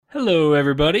Hello,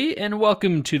 everybody, and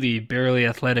welcome to the Barely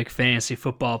Athletic Fantasy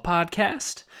Football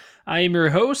Podcast. I am your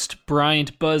host,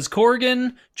 Bryant Buzz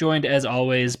Corrigan, joined as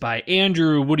always by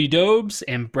Andrew Woody Dobes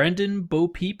and Brendan Bo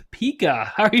Peep Pika.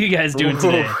 How are you guys doing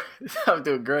today? I'm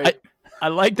doing great. I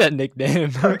like that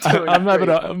nickname. I'm having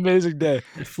an amazing day.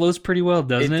 It flows pretty well,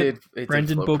 doesn't it? It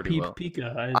Brendan did Bo flow pretty Peep well.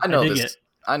 Pika. I know dig this. it.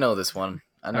 I know this one.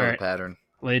 I know All the right. pattern.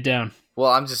 Lay it down.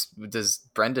 Well, does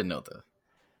Brendan know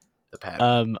the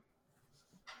pattern?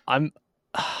 I'm.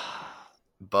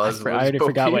 Buzz. I already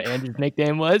forgot what Andrew's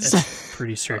nickname was. It's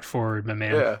pretty straightforward, my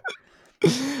man. Yeah,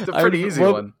 it's a pretty easy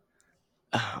one.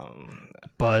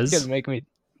 Buzz, Gonna make me.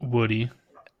 Woody.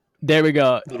 There we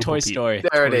go. Little Toy Peep. Story.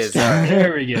 There it Toy is. Story. All right.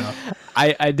 There we go.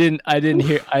 I didn't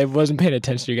hear. I wasn't paying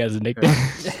attention to you guys' nickname.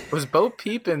 Was Bo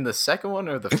Peep in the second one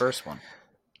or the first one?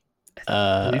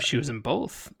 I believe she was in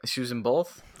both. She was in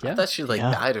both. Yeah. I thought she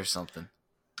Yeah. died or something.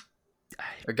 I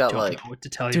Or got don't like. know what to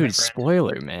tell you, my Dude, friend.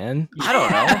 spoiler, man. I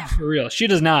don't know. For real. She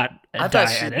does not I die thought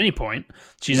she- at any point.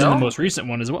 She's in No? the most recent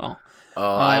one as well.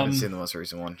 Oh, I haven't Um, seen the most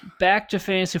recent one. Back to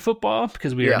fantasy football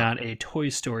because we are Yeah. not a Toy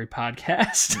Story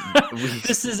podcast. We-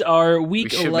 This is our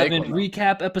Week should make 11 one, though.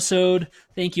 recap episode.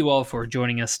 Thank you all for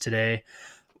joining us today.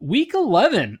 Week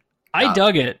 11. I Ah.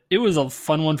 dug it. It was a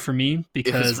fun one for me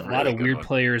because a a lot really of good weird one.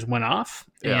 players went off.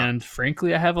 Yeah. And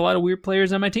frankly, I have a lot of weird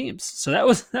players on my teams. So that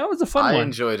was a fun I one.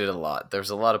 enjoyed it a lot. There's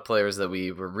a lot of players that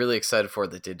we were really excited for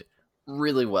that did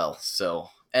really well.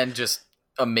 So, and just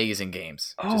amazing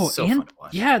games. Just so fun to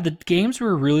watch. yeah, the games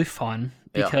were really fun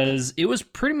Yeah. because it was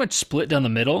pretty much split down the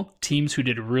middle. Teams who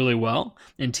did really well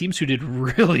and teams who did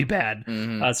really bad.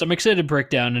 Mhm. So I'm excited to break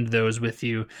down into those with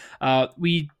you.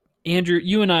 Andrew,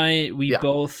 you and I, we Yeah.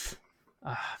 both,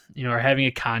 are having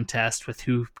a contest with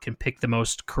who can pick the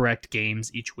most correct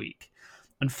games each week.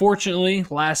 Unfortunately,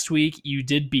 last week you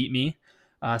did beat me.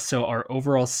 So our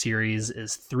overall series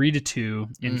is 3-2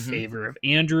 in Mhm. favor of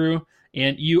Andrew,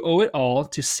 and you owe it all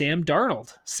to Sam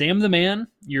Darnold. Sam the man,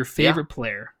 your favorite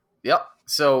player. Yep.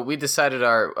 So we decided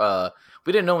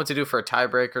we didn't know what to do for a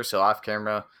tiebreaker. So off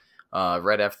camera,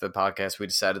 right after the podcast, we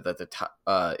decided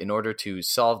that in order to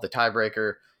solve the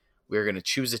tiebreaker, we were going to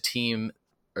choose a team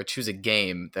or choose a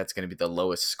game that's going to be the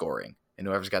lowest scoring, and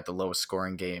whoever's got the lowest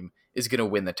scoring game is going to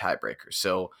win the tiebreaker.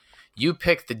 So you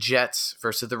picked the Jets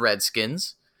versus the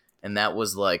Redskins, and that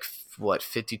was like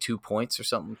 52 points or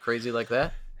something crazy like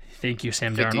that. Thank you,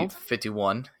 Sam 50, Darnold.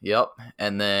 51. Yep.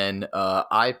 And then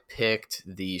I picked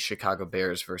the Chicago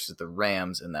Bears versus the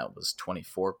Rams, and that was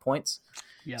 24 points.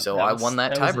 Yep, So I won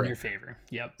that was in tiebreaker. your favor.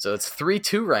 Yep. So it's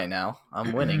 3-2 right now.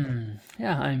 I'm winning.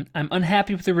 Yeah, I'm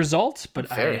unhappy with the result, but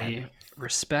Very I happy.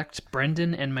 respect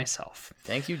Brendan and myself.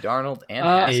 Thank you, Darnold and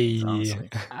Hey. Haskins, honestly.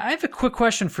 I have a quick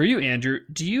question for you, Andrew.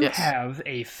 Do you Yes. have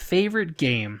a favorite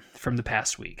game from the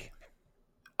past week?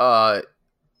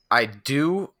 I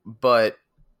do, but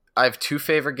I have two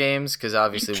favorite games because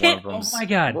obviously You one of can't- them's. oh my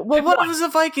God. Well, Pick one one. was a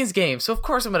Vikings game, so of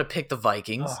course I'm going to pick the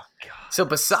Vikings. Oh, God. So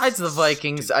besides the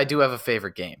Vikings, I do have a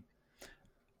favorite game.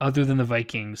 Other than the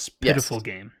Vikings, Yes. pitiful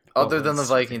game. Other What than the was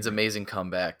your Vikings' favorite? amazing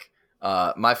comeback,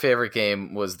 my favorite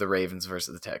game was the Ravens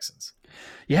versus the Texans.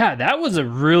 Yeah, that was a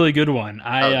really good one.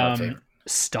 That was my I favorite.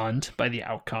 stunned by the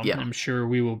outcome. Yeah. I'm sure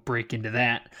we will break into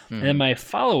that. Mhm. And then my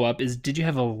follow up is: did you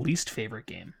have a least favorite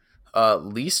game?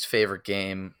 Least favorite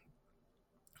game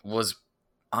was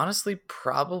honestly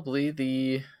probably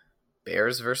the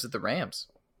Bears versus the Rams.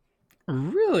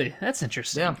 Really? That's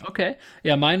interesting. Yeah. Okay.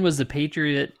 Yeah, mine was the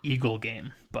Patriot Eagle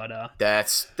game, but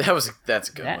That's a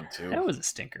good one too. that was a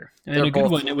stinker. And They're a good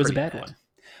both one. It was a pretty bad bad. one.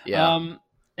 Yeah.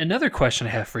 Another question I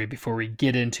have for you before we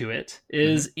get into it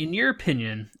is, Mm-hmm. in your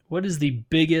opinion, what is the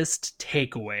biggest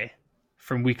takeaway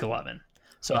from Week 11?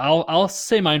 So I'll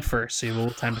say mine first, so you have a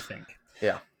little time to think.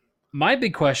 Yeah. My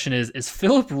big question is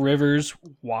Philip Rivers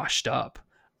washed up?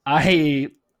 I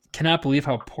cannot believe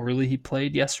how poorly he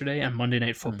played yesterday on Monday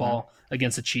Night Football Mm-hmm.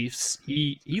 against the Chiefs.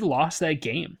 He lost that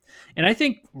game. And I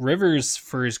think Rivers,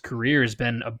 for his career, has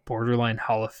been a borderline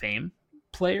Hall of Fame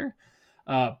player.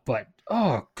 But,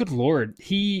 oh, good Lord,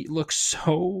 he looks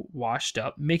so washed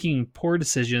up, making poor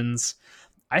decisions.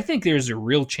 I think there's a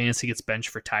real chance he gets benched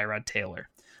for Tyrod Taylor.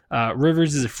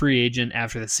 Rivers is a free agent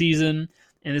after the season,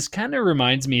 and this kind of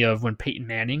reminds me of when Peyton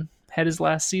Manning had his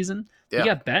last season. Yeah. He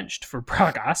got benched for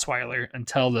Brock Osweiler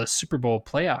until the Super Bowl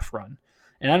playoff run.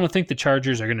 And I don't think the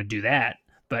Chargers are going to do that,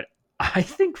 but I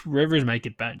think Rivers might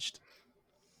get benched.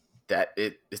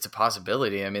 It's a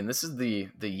possibility. I mean, this is the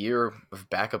year of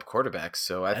backup quarterbacks,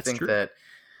 so I That's think true. that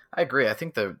I agree. I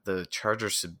think the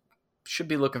Chargers should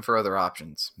be looking for other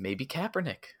options. Maybe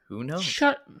Kaepernick. Who knows?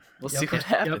 We'll see Okay, what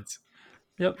happens.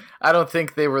 Yep. I don't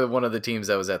think they were one of the teams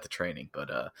that was at the training, but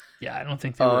Yeah, I don't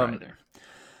think they were Um, either.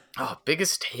 Oh,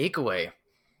 biggest takeaway.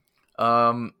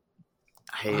 I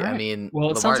Right. mean,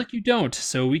 Well, it sounds like you don't,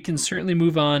 so we can certainly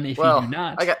move on if you do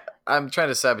not. I'm trying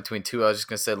to decide between two. I was just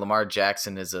gonna say Lamar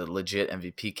Jackson is a legit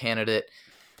MVP candidate,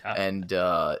 and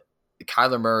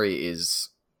Kyler Murray is.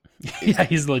 Yeah,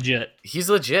 he's legit. He's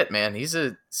legit, man. He's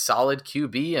a solid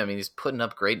QB. I mean, he's putting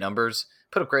up great numbers.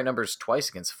 Put up great numbers twice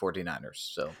against the 49ers.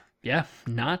 So yeah,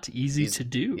 not easy to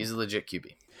do. He's a legit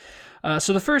QB.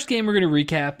 So the first game we're going to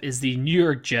recap is the New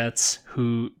York Jets,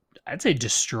 who I'd say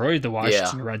destroyed the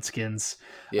Washington Redskins.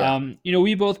 Yeah.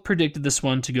 We both predicted this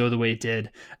one to go the way it did.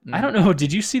 I don't know.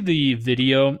 Did you see the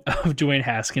video of Dwayne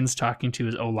Haskins talking to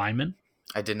his O-lineman?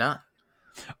 I did not.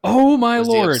 Oh, my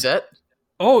Lord. Was he upset?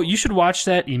 Oh, you should watch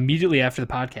that immediately after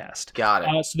the podcast. Got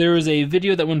it. So there was a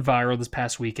video that went viral this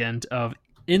past weekend of,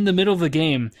 in the middle of the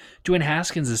game, Dwayne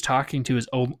Haskins is talking to his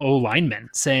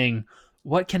O-lineman saying,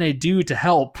 what can I do to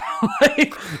help?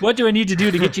 Like, what do I need to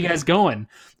do to get you guys going?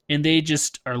 And they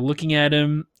just are looking at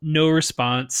him, no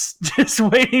response, just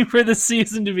waiting for the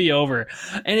season to be over.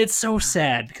 And it's so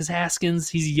sad because Haskins,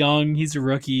 he's young, he's a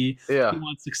rookie, he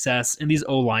wants success, and these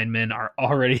O-linemen are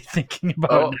already thinking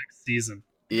about next season.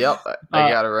 Yep, I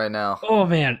got it right now. Oh,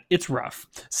 man, it's rough.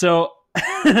 So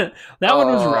that one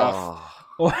was rough.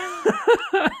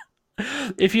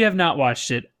 If you have not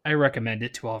watched it, I recommend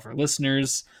it to all of our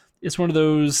listeners. It's one of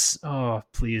those,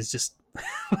 please just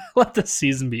let the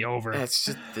season be over. Yeah, it's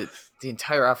just the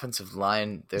entire offensive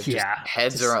line. Their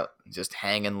heads are just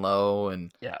hanging low.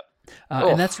 And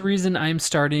and that's the reason I'm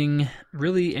starting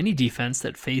really any defense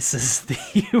that faces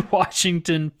the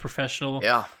Washington professional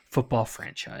football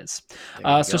franchise.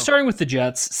 So starting with the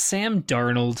Jets, Sam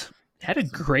Darnold had a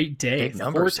great day.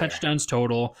 4 touchdowns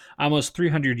total, almost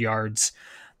 300 yards.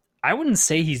 I wouldn't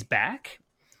say he's back.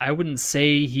 I wouldn't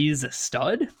say he's a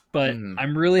stud, but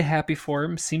I'm really happy for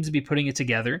him. Seems to be putting it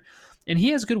together. And he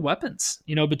has good weapons.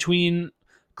 Between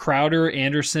Crowder,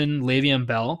 Anderson, Le'Veon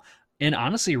Bell, and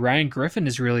honestly, Ryan Griffin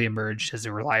has really emerged as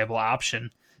a reliable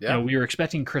option. Yeah. We were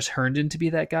expecting Chris Herndon to be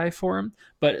that guy for him,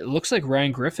 but it looks like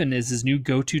Ryan Griffin is his new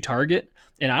go-to target.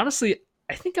 And honestly,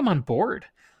 I think I'm on board.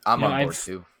 I'm on board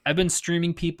too. I've been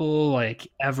streaming people like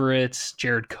Everett,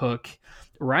 Jared Cook.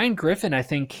 Ryan Griffin, I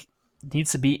think,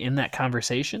 needs to be in that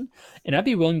conversation, and I'd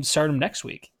be willing to start him next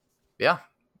week. Yeah,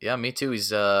 me too. He's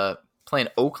playing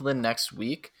Oakland next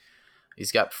week.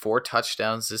 He's got 4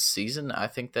 touchdowns this season. I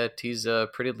think that he's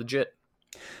pretty legit.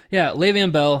 Yeah,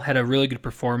 Le'Veon Bell had a really good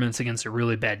performance against a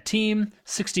really bad team,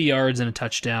 60 yards and a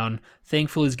touchdown.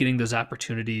 Thankfully, he's getting those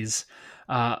opportunities.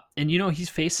 And he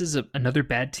faces another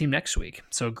bad team next week.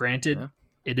 So granted,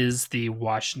 it is the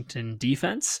Washington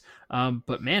defense,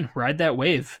 but man, ride that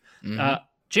wave.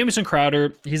 Jamison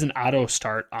Crowder, he's an auto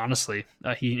start, honestly.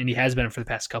 He has been for the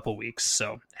past couple weeks.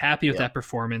 So happy with that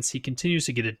performance. He continues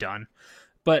to get it done.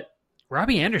 But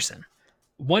Robbie Anderson,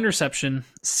 1 reception,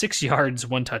 6 yards,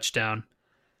 1 touchdown.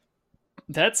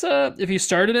 That's if you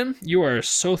started him, you are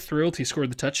so thrilled he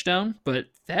scored the touchdown, but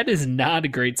that is not a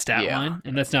great stat line,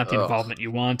 and that's not the involvement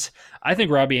you want. I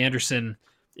think Robbie Anderson,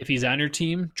 if he's on your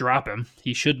team, drop him.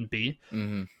 He shouldn't be.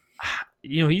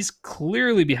 He's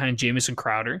clearly behind Jamison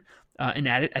Crowder. And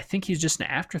at it, I think he's just an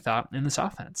afterthought in this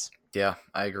offense. Yeah,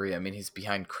 I agree. I mean, he's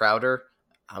behind Crowder.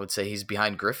 I would say he's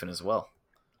behind Griffin as well.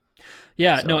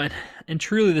 Yeah, no, and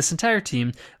truly this entire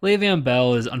team, Le'Veon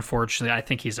Bell is unfortunately, I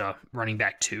think he's a running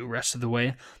back 2 rest of the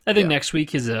way. I think next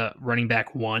week he's a running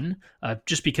back 1,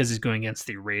 just because he's going against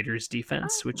the Raiders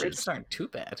defense, which Raiders aren't too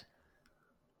bad.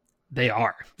 They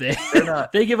are.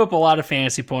 They give up a lot of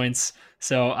fantasy points,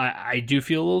 so I do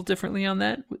feel a little differently on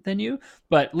that than you.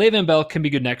 But Le'Veon Bell can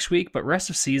be good next week, but rest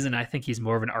of season, I think he's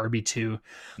more of an RB2.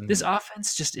 This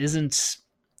offense just isn't.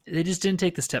 They just didn't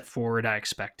take the step forward I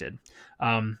expected.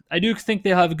 I do think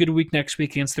they'll have a good week next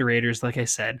week against the Raiders, like I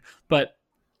said, but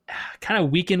kind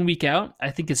of week in, week out,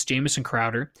 I think it's Jamison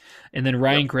Crowder, and then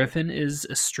Ryan Griffin is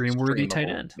a stream-worthy tight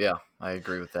end. Yeah, I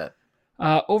agree with that.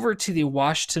 Over to the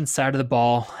Washington side of the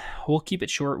ball, we'll keep it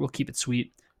short, we'll keep it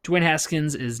sweet. Dwayne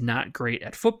Haskins is not great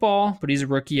at football, but he's a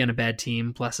rookie on a bad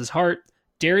team, bless his heart.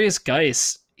 Darius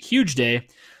Geis, huge day,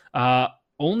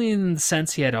 only in the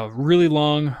sense he had a really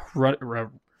long,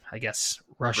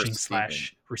 rushing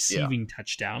 / receiving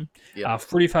touchdown.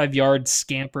 45-yard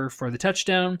scamper for the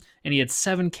touchdown, and he had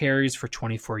 7 carries for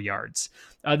 24 yards.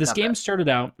 This game started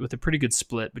out with a pretty good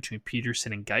split between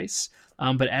Peterson and Geis,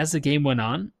 but as the game went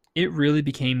on, it really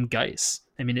became Geis.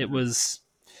 I mean,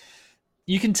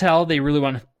 you can tell they really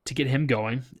want to get him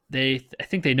going. I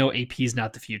think they know AP is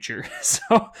not the future.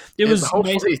 So it was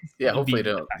hopefully they don't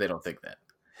think that.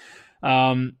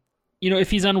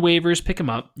 If he's on waivers, pick him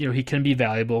up. He can be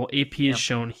valuable. AP has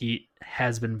shown he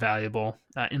has been valuable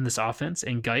in this offense,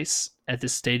 and Geis at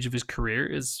this stage of his career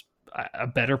is a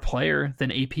better player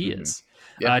than AP is.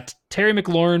 Yeah. Terry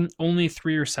McLaurin, only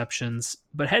 3 receptions,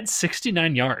 but had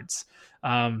 69 yards.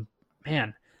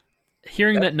 Man,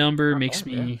 hearing that number makes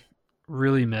me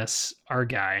really miss our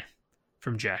guy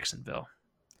from Jacksonville.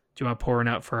 Do you want to pour one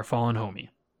out for our fallen homie?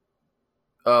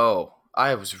 Oh,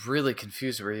 I was really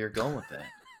confused where you're going with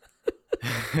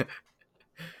that.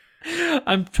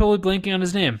 I'm totally blanking on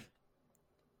his name.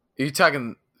 Are you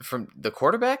talking from the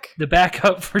quarterback? The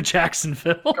backup for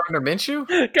Jacksonville. Gardner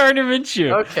Minshew? Gardner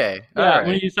Minshew. Okay. Yeah, All right.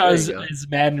 when you saw There his you go.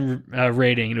 Madden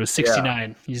rating, and it was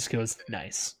 69. He just goes,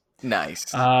 nice. Nice.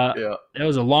 That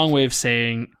was a long way of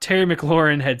saying Terry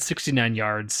McLaurin had 69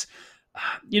 yards.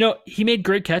 He made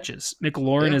great catches.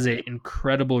 McLaurin is an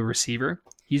incredible receiver.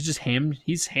 He's just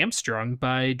hamstrung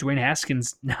by Dwayne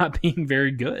Haskins not being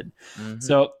very good. Mhm.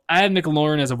 So I have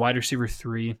McLaurin as a wide receiver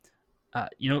 3.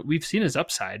 We've seen his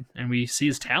upside and we see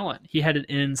his talent. He had an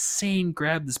insane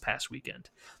grab this past weekend,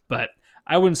 but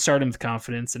I wouldn't start him with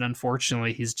confidence. And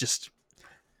unfortunately, he's just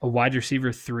a wide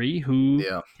receiver 3 who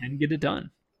can get it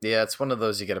done. Yeah, it's one of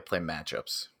those you got to play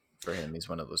matchups for him. He's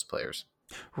one of those players.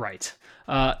 Right.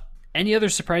 Any other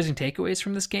surprising takeaways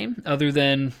from this game other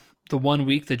than the 1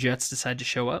 week the Jets decide to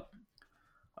show up?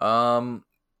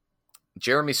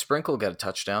 Jeremy Sprinkle got a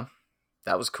touchdown.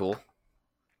 That was cool.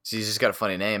 So he's just got a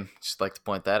funny name. Just like to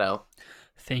point that out.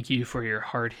 Thank you for your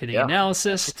hard-hitting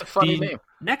analysis. It's a funny name.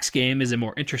 Next game is a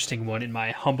more interesting one, in my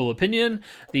humble opinion.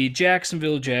 The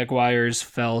Jacksonville Jaguars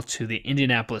fell to the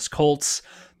Indianapolis Colts.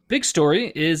 Big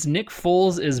story is Nick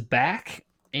Foles is back,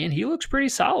 and he looks pretty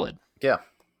solid. Yeah.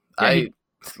 I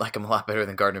like him a lot better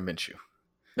than Gardner Minshew.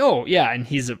 Oh, yeah, and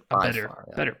he's a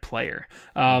better player.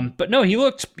 But no, he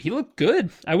looked good.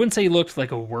 I wouldn't say he looked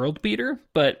like a world beater,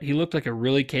 but he looked like a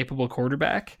really capable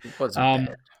quarterback. It wasn't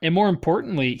bad. And more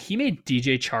importantly, he made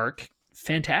DJ Chark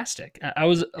fantastic. I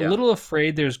was a little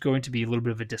afraid there's going to be a little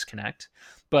bit of a disconnect,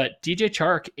 but DJ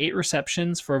Chark, 8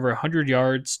 receptions for over 100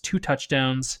 yards, 2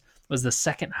 touchdowns, was the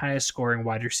second highest scoring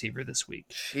wide receiver this week.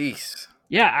 Jeez.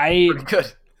 Yeah, Pretty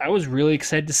good. I was really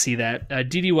excited to see that.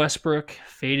 D.D. Westbrook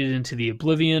faded into the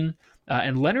oblivion,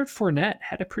 and Leonard Fournette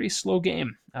had a pretty slow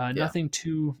game. Nothing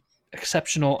too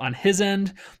exceptional on his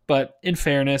end, but in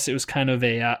fairness, it was kind of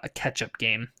a catch-up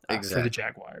game for the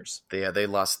Jaguars. They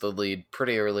lost the lead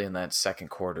pretty early in that second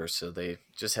quarter, so they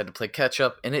just had to play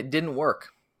catch-up, and it didn't work.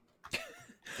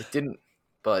 It didn't.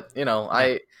 But,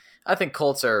 I think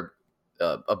Colts are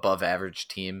above average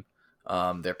team.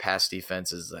 Their pass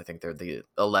defense is, I think they're the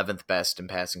 11th best in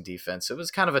passing defense. So it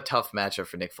was kind of a tough matchup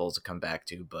for Nick Foles to come back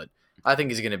to, but I think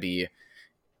he's going to be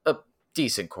a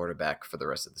decent quarterback for the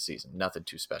rest of the season. Nothing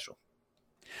too special.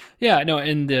 Yeah, no,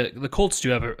 and the Colts do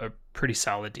have a pretty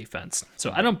solid defense.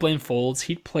 So I don't blame Foles.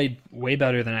 He played way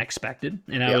better than I expected,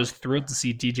 and I was thrilled to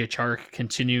see DJ Chark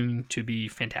continuing to be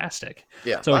fantastic.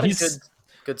 Yeah, so he's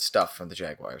good stuff from the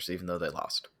Jaguars, even though they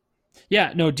lost.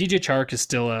 Yeah, no, DJ Chark is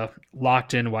still a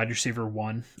locked-in wide receiver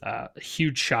 1. A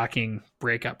huge, shocking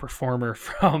breakout performer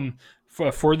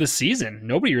for the season.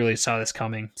 Nobody really saw this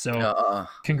coming. So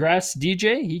congrats,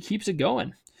 DJ. He keeps it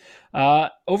going.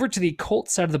 Over to the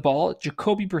Colts side of the ball,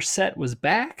 Jacoby Brissett was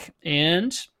back,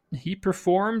 and he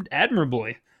performed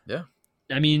admirably. Yeah.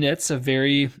 I mean, that's a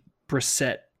very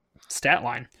Brissett stat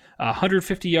line.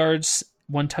 150 yards,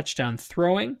 1 touchdown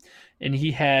throwing, and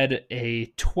he had a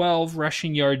 12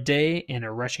 rushing yard day and a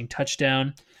rushing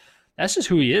touchdown. That's just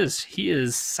who he is. He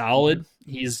is solid.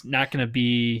 He's not going to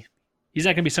be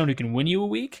someone who can win you a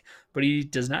week, but he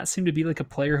does not seem to be like a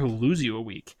player who'll lose you a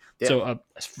week. Yeah. So a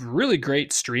really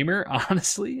great streamer,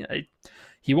 honestly.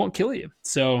 He won't kill you.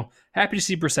 So happy to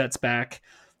see Brissett's back.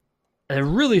 A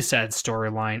really sad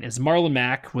storyline is Marlon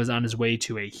Mack was on his way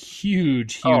to a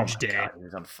huge day. God, he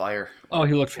was on fire. Oh,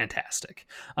 he looked fantastic.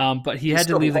 But he had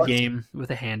to leave the game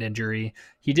with a hand injury.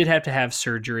 He did have to have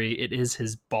surgery. It is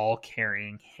his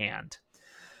ball-carrying hand.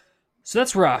 So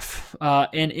that's rough.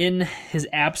 And in his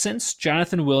absence,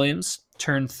 Jonathan Williams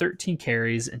turned 13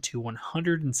 carries into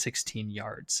 116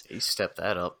 yards. He stepped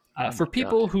that up. For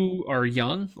people who are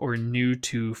young or new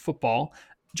to football,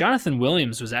 Jonathan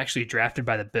Williams was actually drafted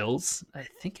by the Bills, I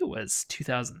think it was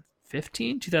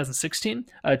 2015, 2016,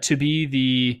 to be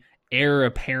the heir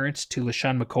apparent to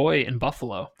LaShawn McCoy in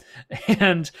Buffalo.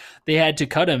 And they had to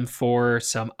cut him for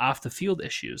some off-the-field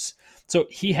issues. So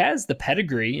he has the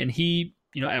pedigree, and he,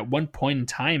 at one point in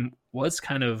time was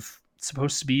kind of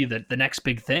supposed to be the next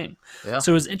big thing. Yeah.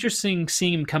 So it was interesting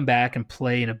seeing him come back and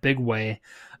play in a big way.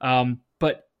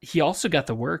 But he also got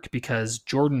the work because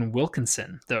Jordan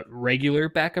Wilkinson, the regular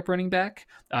backup running back,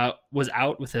 was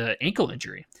out with an ankle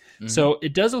injury. Mm-hmm. So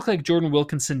it does look like Jordan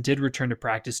Wilkinson did return to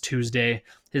practice Tuesday.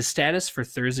 His status for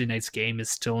Thursday night's game is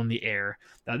still in the air.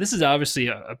 Now, this is obviously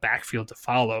a backfield to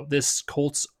follow. This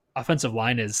Colts offensive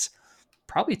line is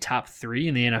probably top 3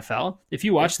 in the NFL. If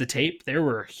you watch the tape, there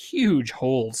were huge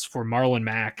holes for Marlon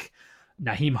Mack,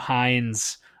 Nyheim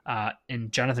Hines,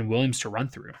 and Jonathan Williams to run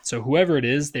through. So whoever it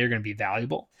is, they're going to be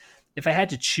valuable. If I had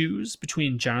to choose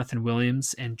between Jonathan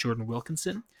Williams and Jordan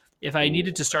Wilkinson, if I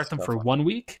needed to start them for 1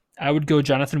 week, I would go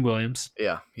Jonathan Williams.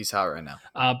 Yeah, he's hot right now.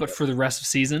 But for the rest of the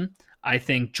season, I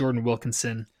think Jordan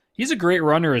Wilkinson, he's a great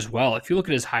runner as well. If you look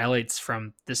at his highlights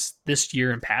from this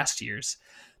year and past years,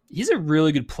 he's a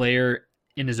really good player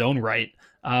in his own right.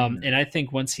 And I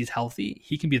think once he's healthy,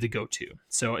 he can be the go-to.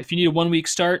 So if you need a 1 week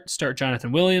start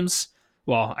Jonathan Williams.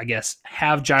 Well, I guess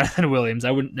have Jonathan Williams.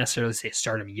 I wouldn't necessarily say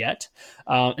start him yet.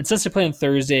 And since they play on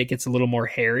Thursday, it gets a little more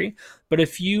hairy. But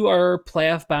if you are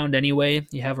playoff bound anyway,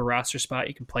 you have a roster spot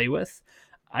you can play with,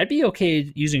 I'd be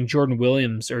okay using Jordan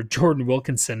Williams or Jordan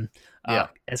Wilkinson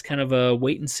as kind of a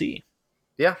wait and see.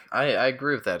 Yeah, I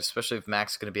agree with that, especially if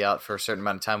Max is going to be out for a certain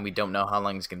amount of time. We don't know how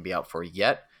long he's going to be out for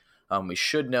yet. We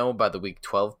should know by the Week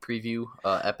 12 preview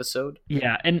episode.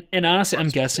 Yeah, and honestly, I'm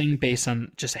guessing based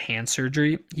on just a hand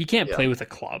surgery, he can't play with a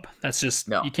club. That's just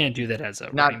you can't do that as a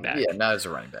running back. Yeah, not as a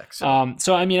running back. So,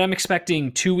 so I mean, I'm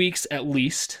expecting 2 weeks at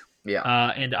least.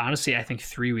 Yeah. And honestly, I think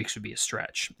 3 weeks would be a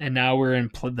stretch. And now we're in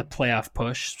the playoff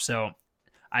push, so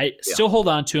I still hold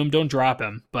on to him. Don't drop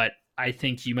him, but I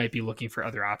think you might be looking for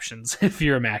other options if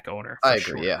you're a Mac owner. I agree.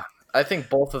 Sure. Yeah. I think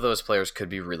both of those players could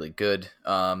be really good.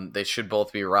 They should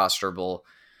both be rosterable.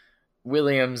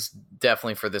 Williams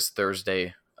definitely for this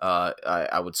Thursday.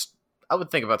 I would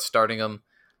think about starting him.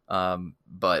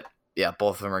 But yeah,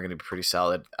 both of them are going to be pretty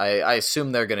solid. I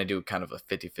assume they're going to do kind of a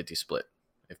 50-50 split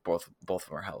if both of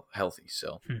them are healthy.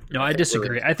 So no, I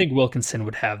disagree. I think Wilkinson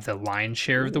would have the lion's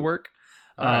share of the work.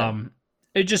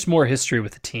 It's just more history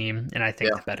with the team, and I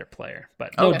think the better player.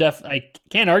 But I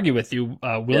can't argue with you.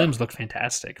 Williams looked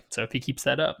fantastic, so if he keeps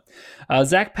that up.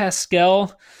 Zach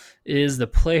Pascal is the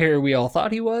player we all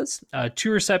thought he was.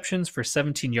 2 receptions for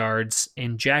 17 yards,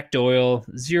 and Jack Doyle,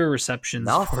 0 receptions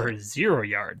for 0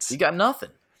 yards. You got nothing.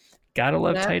 Gotta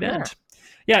love tight end.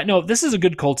 Yeah, no, this is a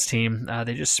good Colts team.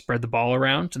 They just spread the ball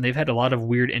around, and they've had a lot of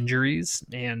weird injuries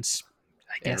and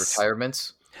I guess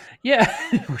retirements. Yeah,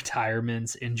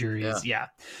 retirements, injuries. Yeah.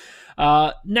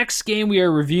 Next game we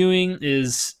are reviewing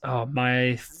is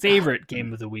my favorite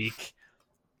game of the week.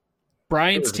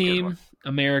 Bryant's team,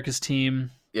 America's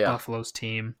team, Buffalo's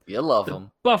team. You love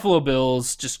them. Buffalo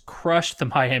Bills just crushed the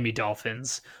Miami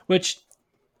Dolphins, which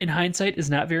in hindsight is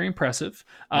not very impressive.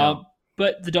 No.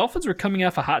 But the Dolphins were coming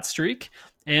off a hot streak,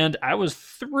 and I was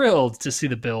thrilled to see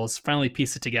the Bills finally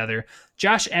piece it together.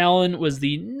 Josh Allen was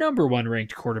the number 1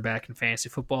 ranked quarterback in fantasy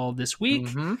football this week.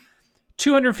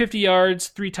 250 yards,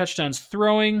 3 touchdowns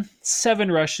throwing,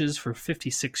 7 rushes for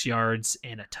 56 yards,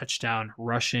 and a touchdown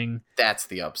rushing. That's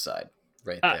the upside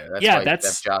right there. That's why you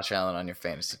have Josh Allen on your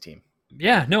fantasy team.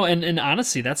 Yeah, no, and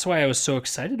honestly, that's why I was so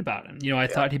excited about him. I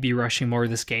thought he'd be rushing more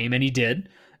this game, and he did.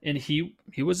 And he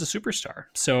was a superstar.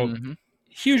 So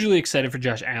hugely excited for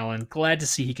Josh Allen. Glad to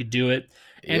see he could do it.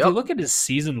 And if you look at his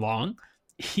season long,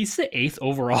 he's the 8th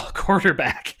overall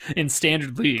quarterback in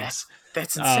standard leagues.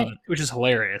 That's insane. Which is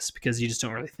hilarious because you just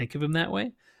don't really think of him that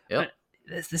way. But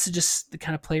this is just the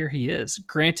kind of player he is.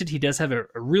 Granted, he does have a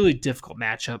really difficult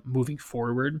matchup moving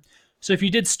forward. So if you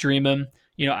did stream him,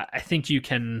 I think you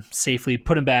can safely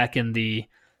put him back in the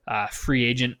free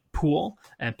agent pool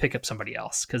and pick up somebody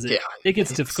else because it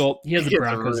gets difficult. He has the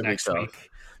Broncos really next week.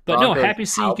 But Broncos, happy to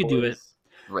see Cowboys, he could do it.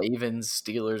 Ravens,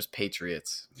 Steelers,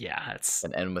 Patriots. Yeah,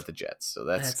 and end with the Jets. So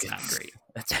that's not great.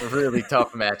 That's a really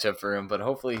tough matchup for him, but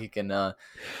hopefully he can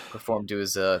perform to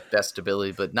his best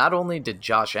ability. But not only did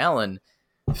Josh Allen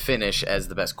finish as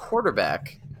the best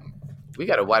quarterback, we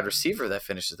got a wide receiver that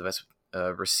finished as the best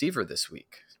receiver this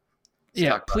week.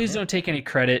 Please don't take any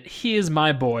credit. He is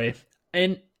my boy.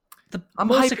 And the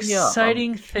most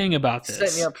exciting thing about this,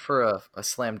 setting you up for a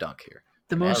slam dunk here.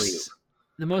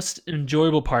 The most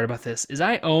enjoyable part about this is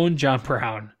I own John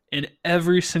Brown in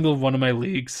every single one of my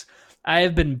leagues. I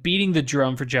have been beating the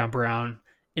drum for John Brown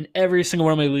in every single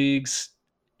one of my leagues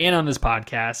and on this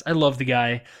podcast. I love the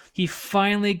guy. He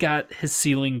finally got his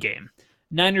ceiling game.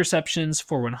 9 receptions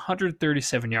for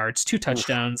 137 yards, 2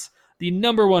 touchdowns, the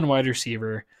number 1 wide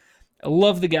receiver. I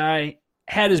love the guy.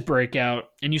 Had his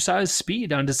breakout, and you saw his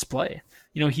speed on display.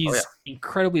 He's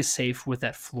incredibly safe with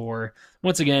that floor.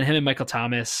 Once again, him and Michael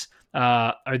Thomas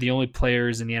are the only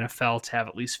players in the NFL to have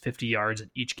at least 50 yards in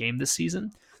each game this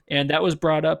season. And that was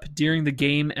brought up during the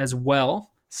game as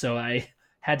well. So I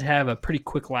had to have a pretty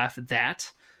quick laugh at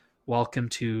that. Welcome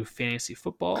to fantasy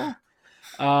football.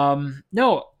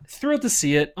 No, thrilled to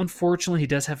see it. Unfortunately, he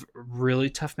does have really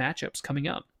tough matchups coming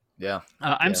up. Yeah.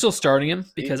 I'm still starting him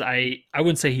because I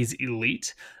wouldn't say he's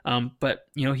elite, but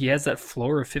he has that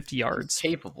floor of 50 yards.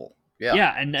 He's capable. Yeah.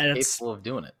 Yeah, and it's capable of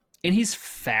doing it. And he's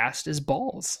fast as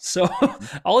balls. So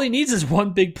all he needs is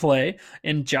one big play,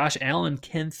 and Josh Allen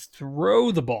can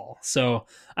throw the ball. So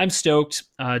I'm stoked.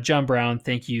 John Brown,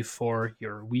 thank you for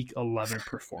your Week 11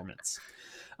 performance.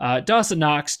 Dawson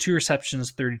Knox, 2 receptions,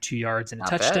 32 yards, and a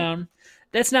touchdown. Bad.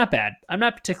 That's not bad. I'm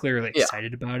not particularly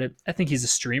excited about it. I think he's a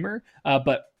streamer,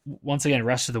 but once again,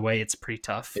 rest of the way, it's pretty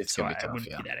tough. It's so gonna be tough, I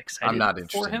wouldn't be that excited. I'm not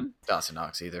interested for him. in Dawson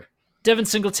Knox either. Devin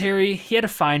Singletary, he had a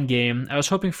fine game. I was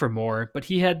hoping for more, but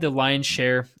he had the lion's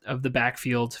share of the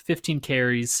backfield, 15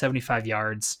 carries, 75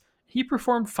 yards. He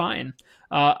performed fine.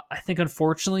 I think,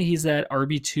 unfortunately, he's that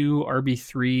RB2,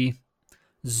 RB3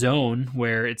 zone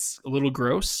where it's a little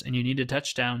gross and you need a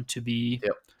touchdown to be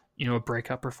a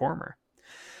breakout performer.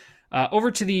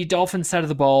 Over to the Dolphins side of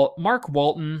the ball, Mark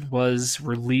Walton was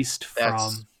released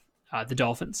from the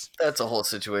Dolphins. That's a whole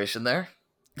situation there.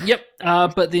 Yep,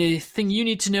 but the thing you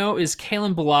need to know is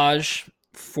Kalen Ballage,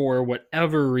 for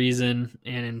whatever reason,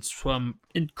 and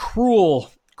in cruel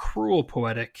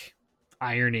poetic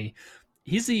irony,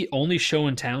 he's the only show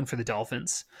in town for the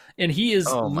Dolphins, and he is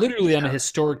literally on a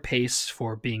historic pace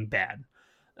for being bad.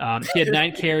 He had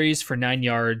 9 carries for 9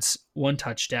 yards, 1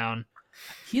 touchdown.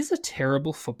 He's a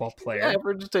terrible football player.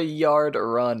 Averaged a yard a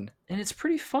run, and it's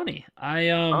pretty funny.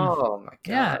 oh my god!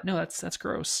 Yeah, no, that's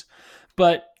gross,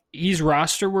 but he's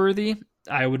roster worthy.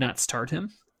 I would not start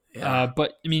him. Yeah.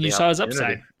 But I mean, you saw his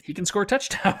upside. He can score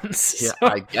touchdowns. Yeah, so,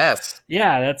 I guess.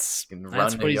 Yeah, that's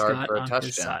what he's got on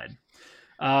his side.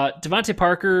 Devontae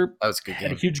Parker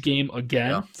had a huge game again.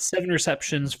 Yeah. 7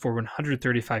 receptions for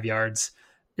 135 yards.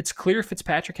 It's clear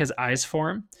Fitzpatrick has eyes for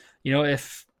him.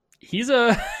 If he's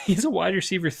a wide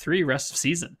receiver 3 rest of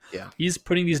season. Yeah, he's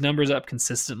putting these numbers up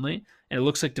consistently, and it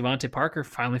looks like Devontae Parker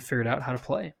finally figured out how to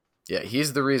play. Yeah,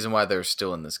 he's the reason why they're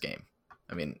still in this game.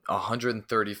 I mean,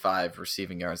 135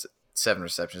 receiving yards, 7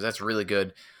 receptions. That's really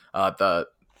good. The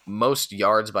most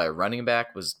yards by a running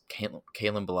back was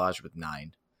Kalen Ballage with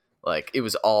 9. Like, it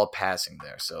was all passing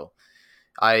there. So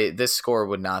this score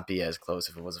would not be as close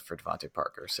if it wasn't for Devontae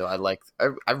Parker. So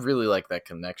I really like that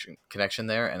connection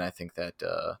there, and I think that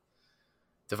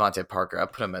Devontae Parker, I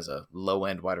put him as a low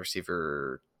end wide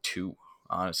receiver 2,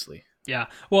 honestly. Yeah.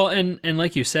 Well, and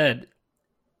like you said,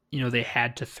 they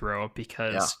had to throw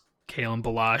because Kalen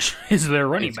Ballage is their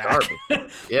running back.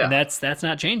 Yeah. And that's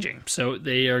not changing. So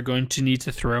they are going to need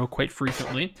to throw quite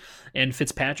frequently. And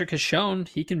Fitzpatrick has shown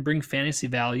he can bring fantasy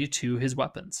value to his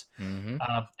weapons. Mm-hmm.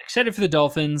 Excited for the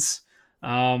Dolphins.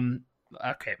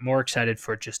 Okay, more excited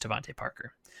for just Devontae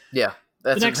Parker. Yeah,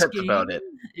 that's about it.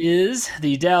 Is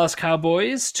the Dallas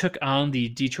Cowboys took on the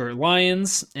Detroit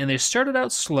Lions, and they started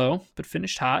out slow but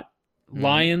finished hot.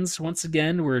 Lions, once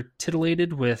again, were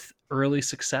titillated with early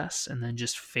success and then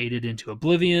just faded into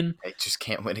oblivion. They just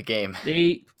can't win a game.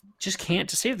 They just can't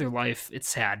to save their life. It's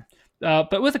sad.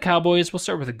 But with the Cowboys, we'll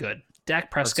start with a good. Dak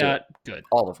Prescott, good.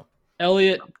 All of them.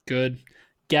 Elliott, good.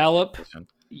 Gallup,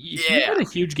 he had a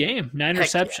huge game. 9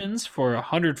 receptions for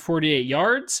 148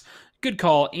 yards. Good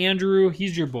call. Andrew,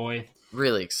 he's your boy.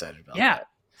 Really excited about that.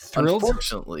 Thrilled.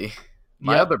 Unfortunately,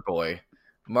 my other boy,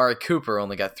 Amari Cooper,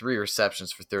 only got 3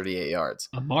 receptions for 38 yards.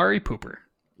 Amari Pooper.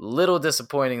 Little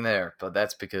disappointing there, but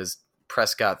that's because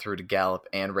Prescott threw to Gallup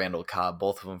and Randall Cobb,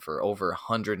 both of them for over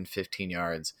 115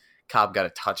 yards. Cobb got a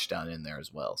touchdown in there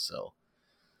as well. So,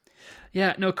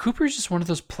 yeah, no, Cooper's just one of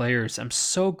those players. I'm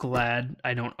so glad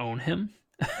I don't own him.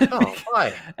 Oh,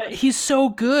 why? He's so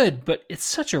good, but it's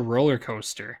such a roller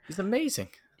coaster. He's amazing.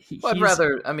 Would you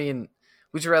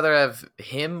rather have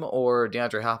him or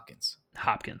DeAndre Hopkins?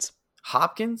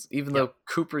 Hopkins, even though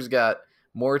Cooper's got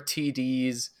more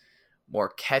TDs, more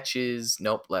catches.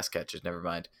 Nope, less catches. Never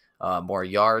mind. More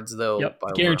yards though. Yep,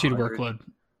 guaranteed workload.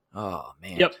 Oh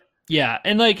man. Yep. Yeah,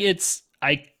 and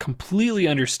I completely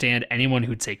understand anyone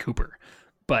who'd say Cooper,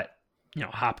 but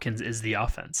Hopkins is the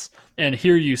offense, and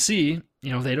here you see,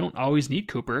 they don't always need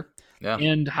Cooper. Yeah.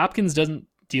 And Hopkins doesn't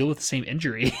deal with the same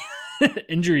injury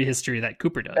history that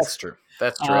Cooper does. That's true.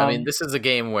 I mean, this is a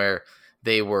game where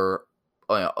they were.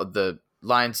 The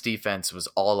Lions defense was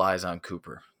all eyes on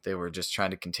Cooper. They were just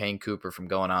trying to contain Cooper from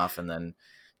going off, and then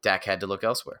Dak had to look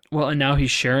elsewhere. Well, and now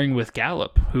he's sharing with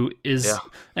Gallup, who is,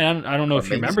 and I don't know if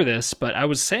you remember this, but I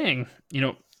was saying,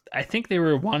 I think they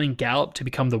were wanting Gallup to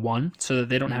become the one so that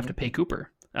they don't have to pay Cooper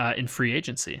in free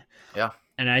agency. Yeah.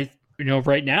 And I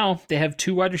right now they have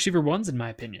 2 wide receiver ones, in my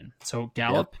opinion. So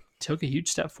Gallup took a huge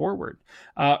step forward.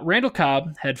 Randall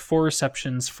Cobb had 4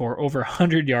 receptions for over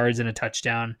 100 yards and a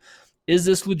touchdown. Is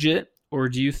this legit, or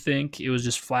do you think it was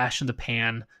just flash in the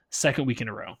pan second week in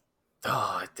a row?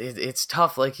 Oh, it's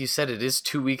tough. Like you said, it is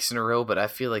 2 weeks in a row, but I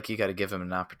feel like you got to give him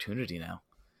an opportunity now.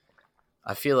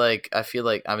 I feel like,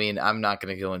 I mean, I'm not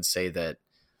going to go and say that,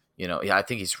 I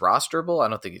think he's rosterable. I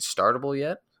don't think he's startable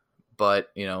yet, but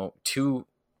 2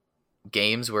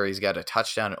 games where he's got a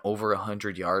touchdown and over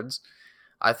 100 yards,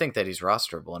 I think that he's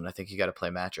rosterable, and I think you got to play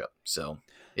matchup. So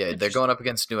yeah, they're going up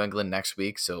against New England next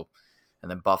week. So, and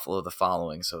then Buffalo the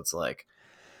following. So it's like,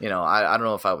 I don't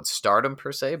know if I would start him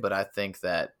per se, but I think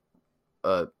that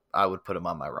I would put him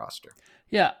on my roster.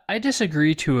 Yeah, I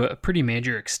disagree to a pretty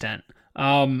major extent.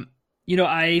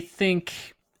 I think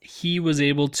he was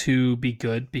able to be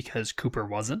good because Cooper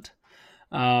wasn't.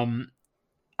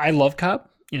 I love Cobb.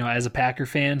 As a Packer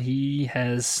fan, he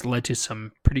has led to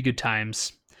some pretty good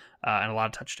times and a lot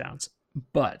of touchdowns.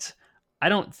 But I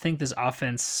don't think this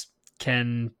offense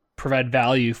can provide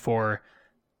value for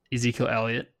Ezekiel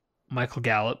Elliott, Michael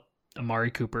Gallup,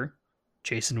 Amari Cooper,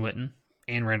 Jason Witten,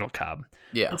 and Randall Cobb.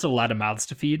 Yeah. That's a lot of mouths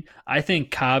to feed. I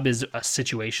think Cobb is a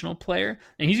situational player,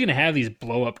 and he's going to have these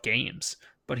blow-up games,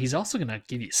 but he's also going to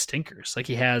give you stinkers like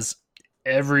he has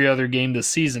every other game this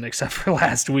season except for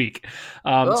last week.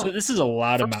 So this is a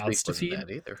lot of mouths to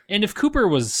feed. And if Cooper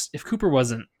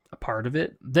wasn't a part of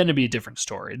it, then it'd be a different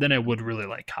story. Then I would really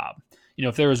like Cobb.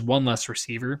 If there was one less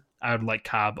receiver, I would like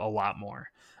Cobb a lot more.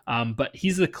 But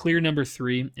he's the clear number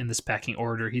 3 in this pecking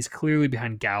order. He's clearly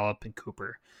behind Gallup and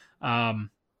Cooper. I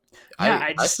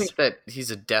think that he's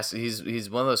he's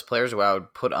one of those players where I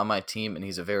would put on my team, and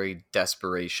he's a very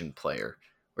desperation player.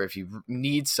 Where if you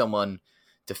need someone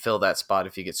to fill that spot,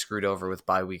 if you get screwed over with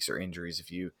bye weeks or injuries,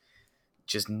 if you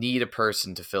just need a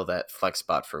person to fill that flex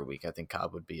spot for a week, I think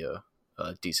Cobb would be a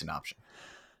decent option.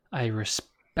 I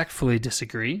respectfully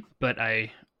disagree, but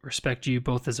I respect you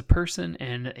both as a person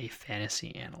and a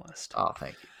fantasy analyst. Oh,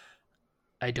 thank you.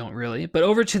 I don't really. But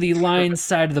over to the Lions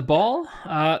side of the ball,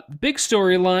 big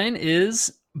storyline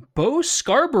is Bo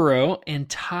Scarborough and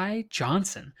Ty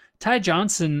Johnson. Ty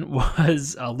Johnson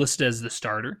was listed as the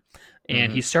starter,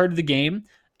 and he started the game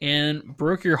and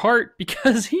broke your heart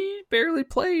because he barely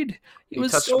played. He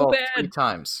was touched so the ball bad. 3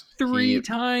 times. Three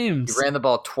times. He ran the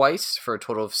ball twice for a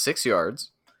total of 6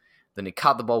 yards. Then he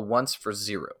caught the ball once for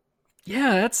 0.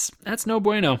 Yeah, that's no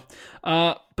bueno.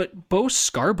 But Bo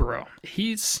Scarborough,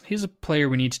 he's a player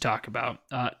we need to talk about.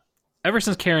 Ever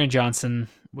since Kerryon Johnson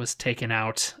was taken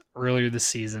out earlier this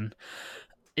season,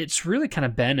 it's really kind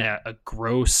of been a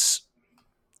gross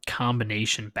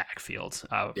combination backfield.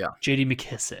 J.D.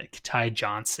 McKissick, Ty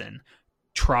Johnson,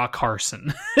 Tra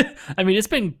Carson. I mean, it's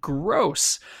been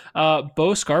gross.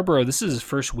 Bo Scarborough, this is his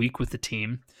first week with the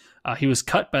team. He was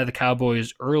cut by the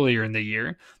Cowboys earlier in the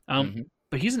year.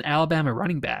 But he's an Alabama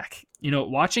running back.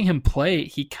 Watching him play,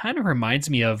 he kind of reminds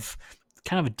me of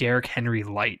kind of a Derrick Henry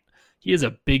light. He is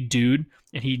a big dude,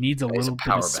 and he needs a little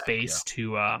bit of space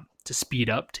to speed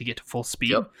up to get to full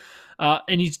speed.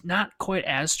 And he's not quite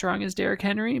as strong as Derrick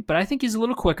Henry, but I think he's a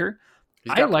little quicker.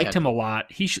 I liked him a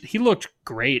lot. He looked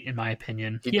great, in my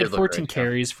opinion. He had 14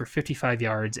 carries for 55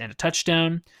 yards and a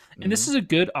touchdown. And this is a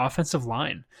good offensive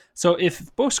line. So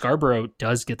if Bo Scarborough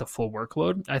does get the full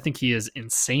workload, I think he is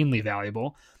insanely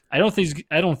valuable. I don't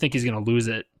think he's going to lose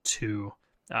it to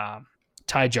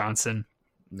Ty Johnson.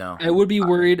 No. I would be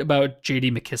worried about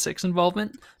J.D. McKissick's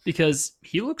involvement because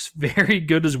he looks very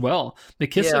good as well.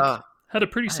 McKissick had a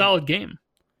pretty solid game.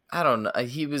 I don't know.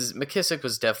 McKissick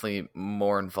was definitely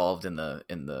more involved in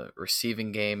the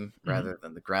receiving game rather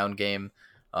than the ground game.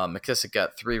 McKissick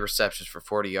got 3 receptions for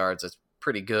 40 yards. That's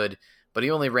pretty good, but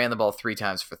he only ran the ball 3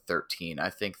 times for 13. I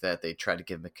think that they tried to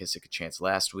give McKissick a chance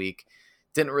last week.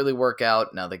 Didn't really work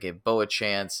out. Now they gave Bo a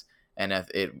chance, and I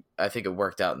think it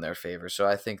worked out in their favor. So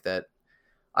I think that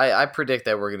I predict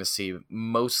that we're going to see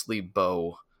mostly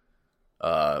Bo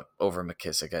over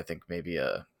McKissick. I think maybe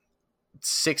a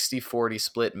 60-40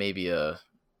 split, maybe a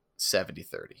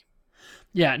 70-30.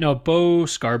 Yeah, no, Bo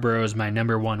Scarborough is my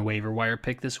number 1 waiver wire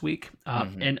pick this week.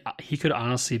 And he could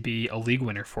honestly be a league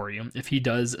winner for you if he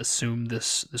does assume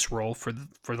this role for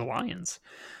the Lions.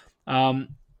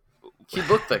 He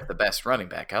looked like the best running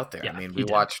back out there. Yeah, I mean, we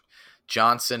watched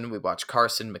Johnson, we watched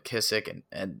Carson, McKissick,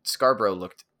 and Scarborough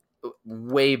looked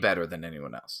way better than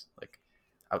anyone else. Like,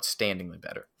 outstandingly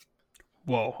better.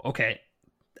 Whoa, okay.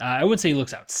 I wouldn't say he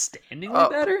looks outstandingly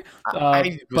better,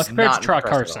 but compared to Tra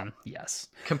Carson, yes.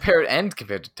 Compared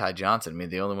to Ty Johnson, I mean,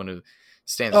 the only one who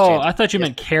stands. Oh, I thought you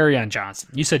meant Kerryon Johnson.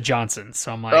 You said Johnson,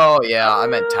 so I'm like, oh yeah, I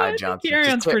meant Ty Johnson.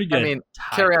 Kerryon's pretty good. I mean,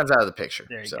 Kerryon's out of the picture.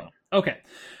 There you so go. Okay.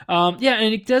 Yeah,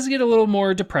 and it does get a little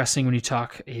more depressing when you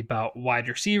talk about wide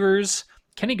receivers.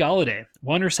 Kenny Galladay,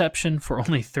 1 reception for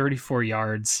only 34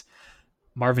 yards.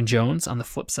 Marvin Jones, on the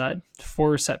flip side, 4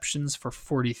 receptions for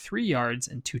 43 yards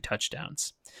and 2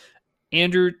 touchdowns.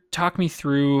 Andrew, talk me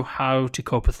through how to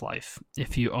cope with life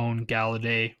if you own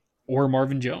Galladay or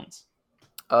Marvin Jones.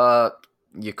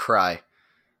 You cry.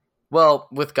 Well,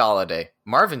 with Galladay,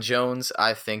 Marvin Jones,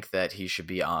 I think that he should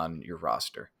be on your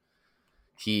roster.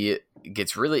 He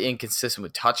gets really inconsistent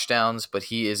with touchdowns, but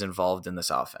he is involved in this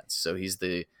offense. So he's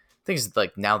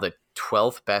now the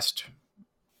 12th best.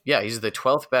 Yeah, he's the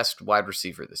 12th best wide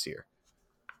receiver this year.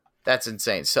 That's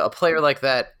insane. So a player like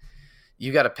that,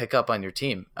 you got to pick up on your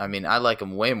team. I mean, I like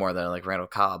him way more than I like Randall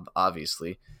Cobb,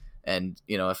 obviously. And,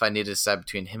 if I needed to decide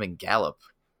between him and Gallup,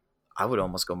 I would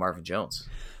almost go Marvin Jones.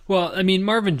 Well, I mean,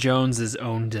 Marvin Jones is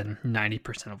owned in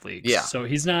 90% of leagues. Yeah. So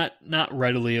he's not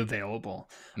readily available.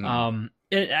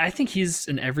 I think he's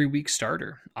an every week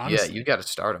starter, honestly. Yeah, you got to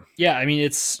start him. Yeah, I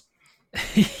mean,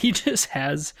 he just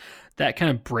has that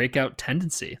kind of breakout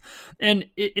tendency. And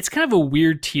it's kind of a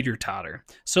weird teeter-totter.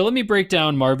 So let me break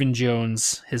down Marvin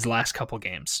Jones, his last couple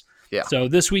games. Yeah. So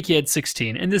this week he had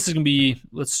 16, and this is going to be,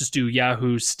 let's just do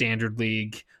Yahoo Standard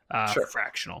League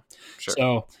fractional. Sure.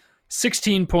 So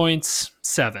 16 points,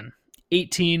 7,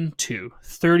 18, 2,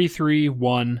 33,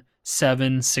 1,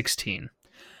 7, 16.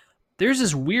 There's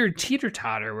this weird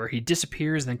teeter-totter where he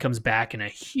disappears and then comes back in a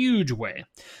huge way.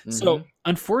 Mm-hmm. So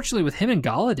unfortunately with him and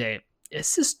Galladay,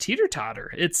 it's this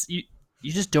teeter-totter. It's you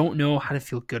just don't know how to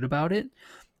feel good about it.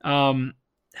 Galladay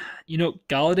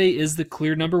is the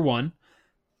clear number 1,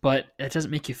 but it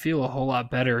doesn't make you feel a whole lot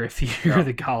better if you're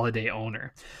the Galladay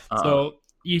owner. So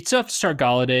you still have to start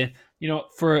Galladay.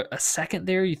 For a second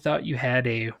there, you thought you had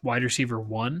a wide receiver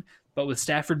 1, but with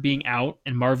Stafford being out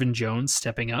and Marvin Jones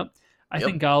stepping up, I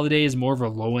think Galladay is more of a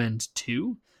low-end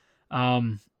 2.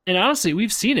 And honestly,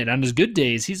 we've seen it on his good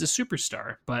days. He's a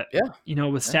superstar. But,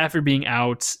 with Stafford being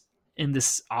out in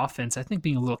this offense, I think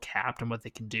being a little capped on what they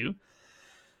can do.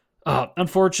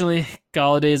 Unfortunately,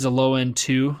 Galladay is a low-end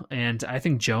 2, and I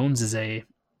think Jones is a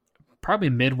probably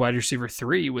mid-wide receiver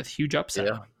 3 with huge upside.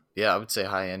 Yeah, I would say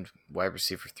high-end wide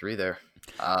receiver 3 there.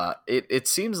 It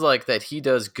seems like that he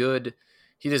does good.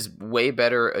 He does way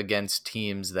better against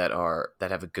teams that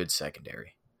have a good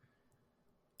secondary.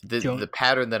 The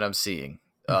pattern that I'm seeing,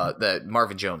 that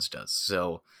Marvin Jones does.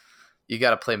 So you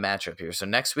got to play matchup here. So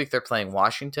next week they're playing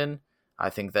Washington. I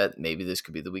think that maybe this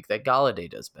could be the week that Galladay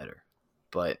does better.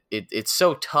 But it's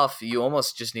so tough. You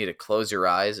almost just need to close your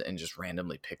eyes and just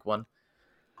randomly pick one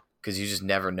because you just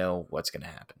never know what's going to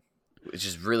happen. Which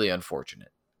is really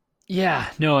unfortunate. Yeah,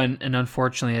 no, and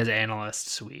unfortunately, as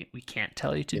analysts, we can't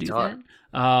tell you to do hard.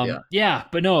 that.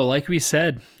 But no, like we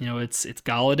said, it's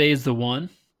Galladay is the 1,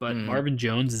 but Marvin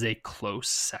Jones is a close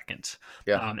second.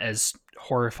 Yeah. As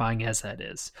horrifying as that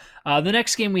is. The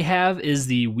next game we have is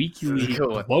the weekly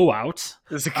blowout.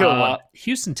 This is a good one.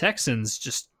 Houston Texans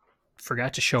just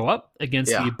forgot to show up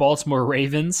against the Baltimore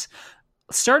Ravens.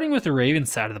 Starting with the Ravens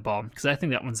side of the ball, because I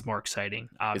think that one's more exciting,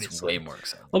 obviously. It's way more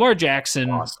exciting. Lamar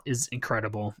Jackson is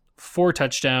incredible. 4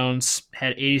 touchdowns,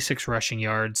 had 86 rushing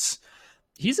yards.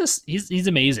 He's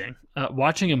amazing.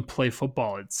 Watching him play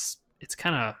football, it's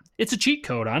a cheat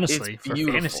code, honestly, for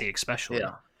fantasy especially.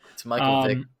 Yeah, it's Michael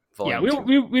Vick.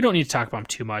 We don't need to talk about him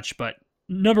too much, but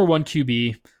number 1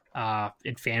 QB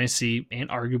in fantasy and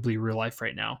arguably real life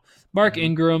right now. Mark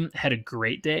Ingram had a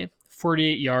great day,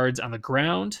 48 yards on the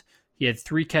ground. He had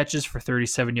 3 catches for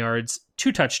 37 yards,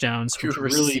 2 touchdowns, which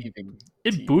really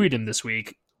buoyed him this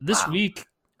week. This week,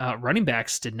 running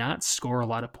backs did not score a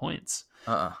lot of points.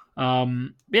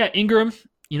 Ingram,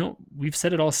 we've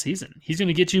said it all season. He's going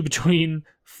to get you between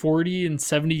 40 and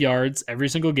 70 yards every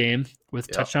single game with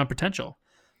touchdown potential.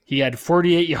 He had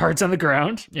 48 yards on the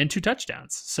ground and 2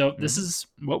 touchdowns. So this is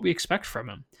what we expect from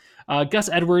him. Gus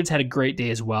Edwards had a great day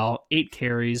as well. 8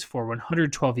 carries for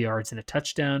 112 yards and a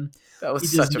touchdown. That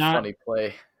was such a funny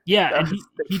play. Yeah.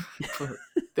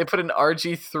 They put an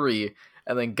RG3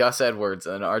 and then Gus Edwards,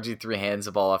 and RG3 hands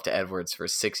the ball off to Edwards for a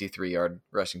 63-yard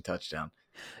rushing touchdown.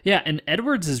 Yeah, and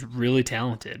Edwards is really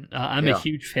talented. I'm a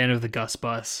huge fan of the Gus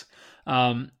bus.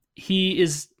 He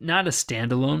is not a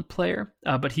standalone player,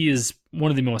 but he is one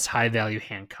of the most high-value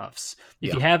handcuffs.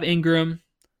 If you have Ingram,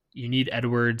 you need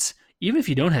Edwards. Even if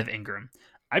you don't have Ingram,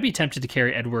 I'd be tempted to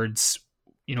carry Edwards,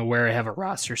 where I have a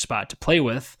roster spot to play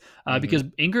with, because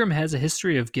Ingram has a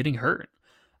history of getting hurt.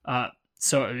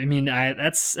 So I mean,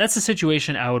 that's a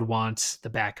situation I would want the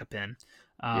backup in.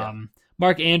 Yeah.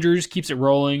 Mark Andrews keeps it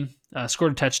rolling,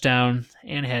 scored a touchdown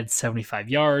and had 75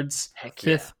 yards. Heck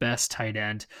Fifth best tight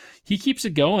end. He keeps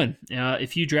it going.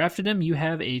 If you drafted him, you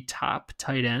have a top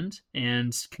tight end,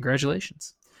 and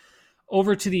congratulations.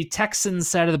 Over to the Texans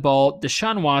side of the ball,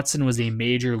 Deshaun Watson was a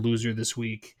major loser this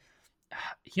week.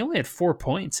 He only had 4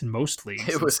 points in most leagues,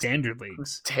 It was standard leagues. It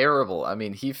was terrible. I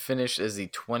mean, he finished as the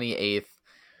 28th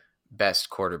best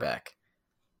quarterback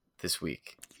this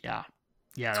week. Yeah,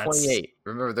 28.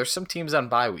 Remember, there's some teams on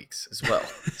bye weeks as well.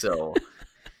 So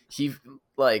he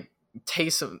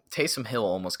Taysom Hill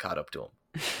almost caught up to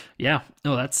him. Yeah,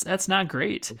 no, that's not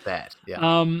great. Bad.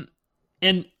 Yeah.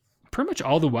 And pretty much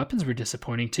all the weapons were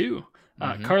disappointing too.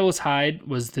 Carlos Hyde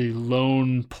was the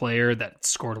lone player that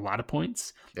scored a lot of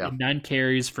points. Yeah. 9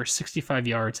 carries for 65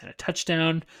 yards and a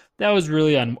touchdown. That was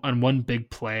really on one big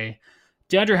play.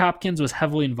 DeAndre Hopkins was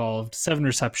heavily involved. 7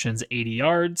 receptions, 80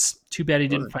 yards. Too bad he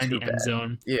didn't find the end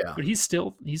zone. Yeah. But he's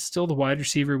still the wide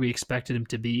receiver we expected him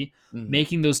to be,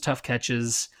 making those tough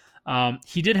catches.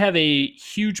 He did have a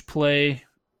huge play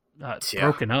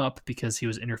broken up because he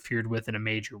was interfered with in a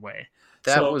major way.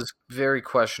 That was very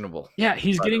questionable. Yeah,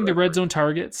 he's getting the red zone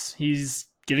targets. He's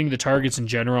getting the targets in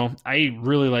general. I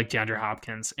really like DeAndre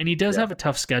Hopkins. And he does have a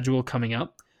tough schedule coming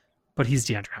up, but he's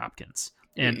DeAndre Hopkins.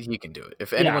 And he can do it.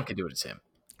 If anyone can do it, it's him.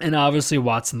 And obviously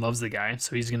Watson loves the guy,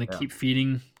 so he's going to keep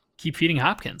feeding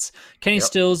Hopkins. Kenny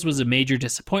Stills was a major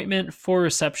disappointment. 4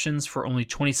 receptions for only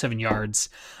 27 yards.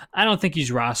 I don't think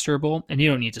he's rosterable, and you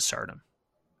don't need to start him.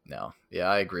 No. Yeah,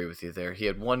 I agree with you there. He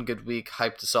had one good week,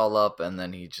 hyped us all up, and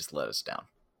then he just let us down.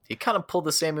 He kind of pulled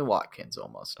the Sammy Watkins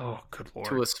almost. Oh, good Lord.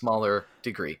 To a smaller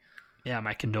degree. Yeah,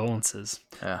 my condolences.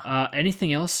 Yeah.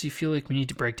 Anything else you feel like we need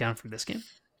to break down from this game?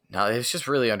 No, it was just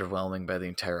really underwhelming by the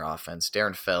entire offense.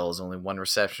 Darren Fells, only 1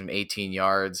 reception, 18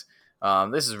 yards.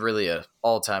 This is really an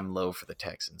all-time low for the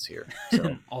Texans here.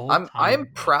 So I am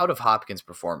proud of Hopkins'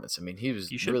 performance. I mean, he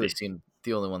was really seemed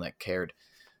the only one that cared.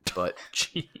 But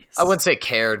Jeez. I wouldn't say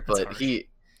cared, but he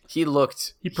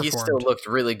still looked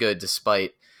really good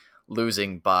despite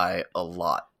losing by a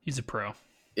lot. He's a pro.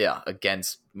 Yeah,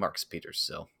 against Marcus Peters.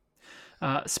 So,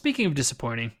 speaking of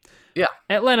disappointing,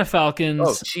 Atlanta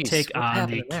Falcons take on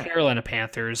the Carolina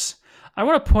Panthers. I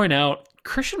want to point out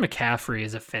Christian McCaffrey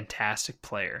is a fantastic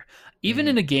player. Even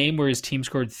in a game where his team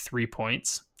scored 3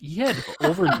 points, he had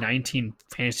over 19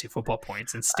 fantasy football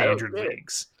points in standard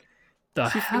leagues.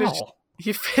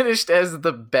 He finished as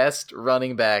the best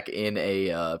running back in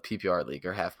a PPR league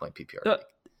or half-point PPR league.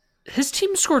 His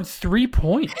team scored 3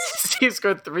 points. His team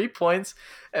scored 3 points,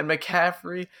 and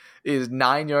McCaffrey is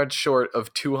 9 yards short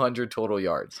of 200 total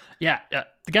yards. Yeah,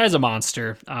 the guy's a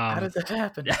monster. How did that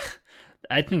happen?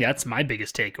 I think that's my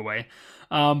biggest takeaway.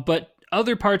 But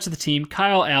other parts of the team,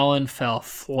 Kyle Allen fell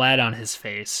flat on his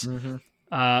face.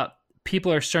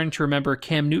 People are starting to remember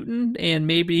Cam Newton and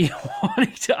maybe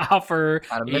wanting to offer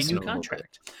a new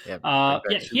contract.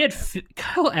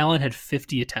 Kyle Allen had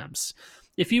 50 attempts.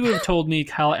 If you would have told me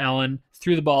Kyle Allen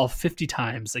threw the ball 50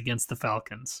 times against the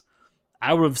Falcons,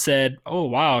 I would have said, oh,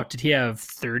 wow, did he have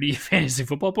 30 fantasy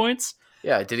football points?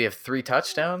 Yeah, did he have 3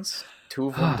 touchdowns? 2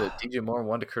 of them to DJ Moore and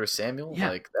 1 to Curtis Samuel?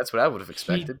 Yeah. That's what I would have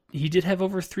expected. He did have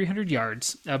over 300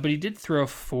 yards, but he did throw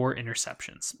 4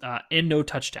 interceptions and no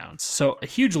touchdowns. So a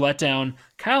huge letdown.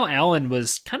 Kyle Allen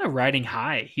was kind of riding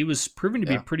high. He was proven to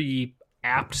be a pretty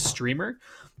apt streamer,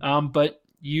 but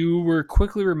you were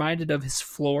quickly reminded of his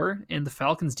floor, and the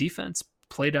Falcons defense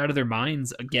played out of their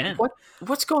minds again.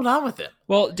 What's going on with it?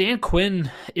 Well, Dan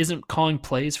Quinn isn't calling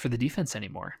plays for the defense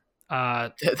anymore.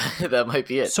 That might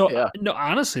be it. So no,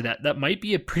 honestly, that might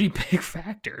be a pretty big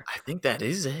factor. I think that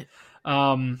is it.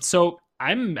 So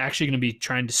I'm actually going to be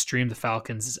trying to stream the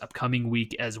Falcons this upcoming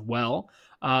week as well.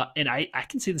 And I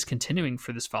can see this continuing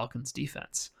for this Falcons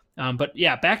defense. But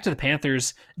yeah, back to the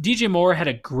Panthers. DJ Moore had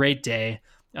a great day.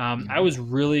 I was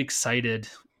really excited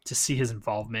to see his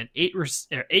involvement. 8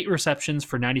 receptions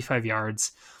for 95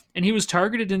 yards, and he was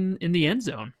targeted in the end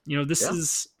zone. You know, this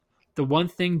is the one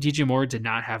thing DJ Moore did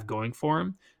not have going for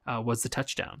him was the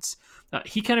touchdowns.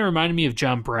 He kind of reminded me of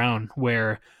John Brown,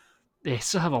 where they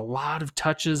still have a lot of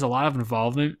touches, a lot of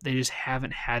involvement. They just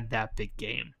haven't had that big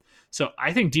game. So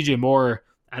I think DJ Moore,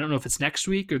 I don't know if it's next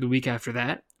week or the week after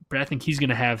that, but I think he's going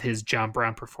to have his John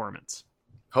Brown performance.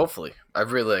 Hopefully. I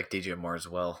really like DJ Moore as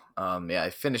well. I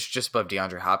finished just above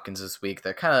DeAndre Hopkins this week.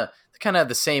 They kind of had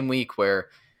the same week where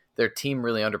their team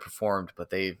really underperformed, but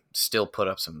they still put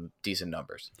up some decent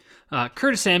numbers.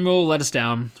 Curtis Samuel let us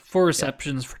down. 4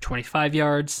 receptions for 25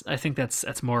 yards. I think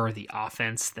that's more the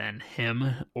offense than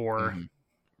him or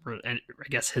I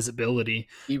guess his ability.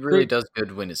 He really does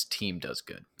good when his team does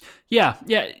good. Yeah.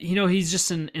 He's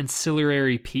just an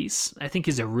ancillary piece. I think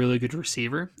he's a really good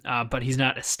receiver, but he's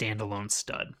not a standalone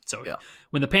stud. So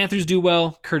when the Panthers do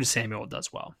well, Curtis Samuel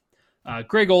does well.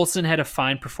 Greg Olsen had a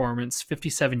fine performance,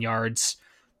 57 yards.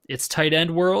 It's tight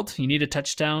end world. You need a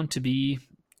touchdown to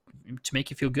make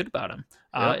you feel good about him.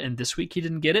 And this week he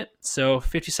didn't get it. So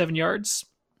 57 yards,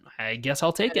 I guess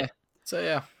I'll take it.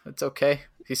 So it's okay.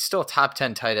 He's still a top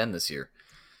 10 tight end this year.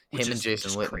 Him and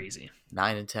Jason Witten, crazy.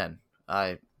 9 and 10.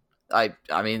 I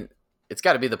mean, it's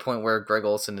got to be the point where Greg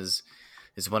Olsen is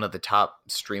one of the top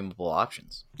streamable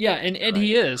options. Yeah, and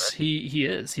he is. He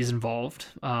is. He's involved.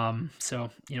 So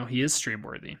he is stream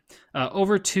worthy.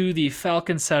 Over to the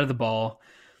Falcons side of the ball.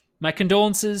 My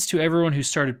condolences to everyone who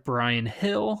started Brian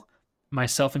Hill,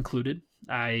 myself included.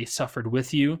 I suffered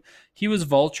with you. He was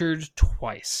vultured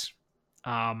twice.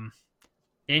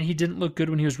 And he didn't look good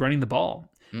when he was running the ball.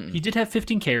 Mm-mm. He did have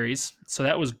 15 carries, so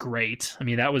that was great. I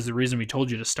mean, that was the reason we told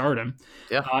you to start him.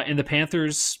 Yeah. And the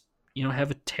Panthers,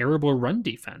 have a terrible run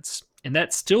defense, and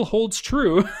that still holds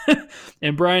true.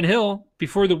 And Brian Hill,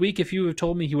 before the week, if you have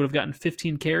told me he would have gotten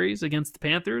 15 carries against the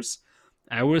Panthers,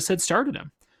 I would have said started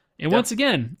him. And once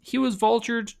again, he was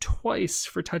vultured twice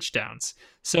for touchdowns.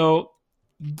 So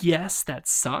yes, that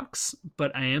sucks,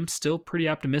 but I am still pretty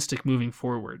optimistic moving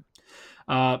forward.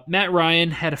 Matt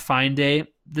Ryan had a fine day.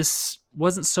 This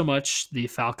wasn't so much the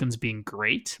Falcons being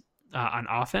great on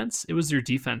offense. It was their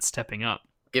defense stepping up.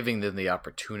 Giving them the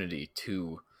opportunity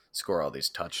to score all these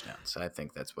touchdowns. I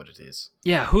think that's what it is.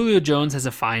 Yeah, Julio Jones has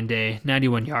a fine day,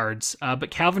 91 yards.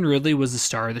 But Calvin Ridley was the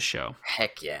star of the show.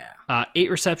 Heck yeah. 8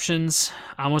 receptions,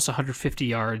 almost 150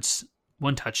 yards,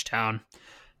 1 touchdown.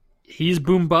 He's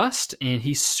boom bust, and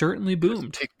he certainly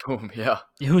boomed. Big boom, yeah.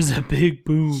 It was a big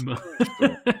boom.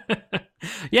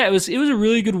 Yeah, it was a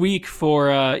really good week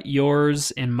for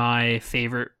yours and my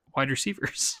favorite wide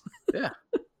receivers. Yeah.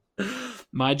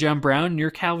 My John Brown and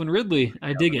your Calvin Ridley.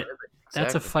 I dig it. Exactly.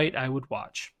 That's a fight I would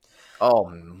watch.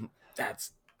 Oh, I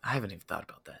haven't even thought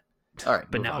about that. All right,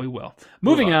 but now we will.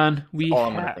 Moving on, we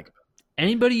have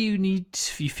anybody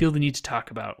you feel the need to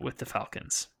talk about with the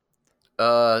Falcons.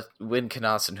 When can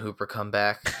Austin Hooper come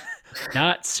back?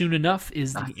 Not soon enough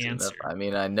is the answer. I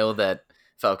mean, I know that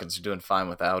Falcons are doing fine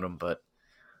without him, but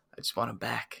I just want him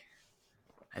back.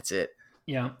 That's it.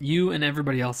 Yeah, you and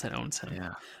everybody else that owns him.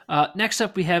 Yeah. Next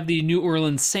up, we have the New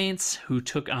Orleans Saints, who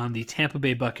took on the Tampa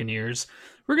Bay Buccaneers.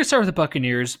 We're going to start with the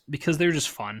Buccaneers because they're just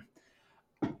fun.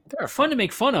 They're fun to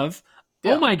make fun of.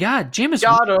 Yeah. Oh my God, Jameis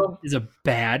is a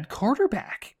bad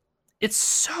quarterback. It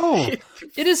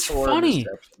is funny.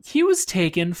 He was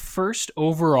taken first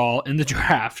overall in the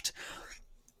draft.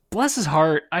 Bless his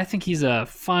heart. I think he's a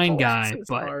fine guy,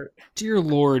 but dear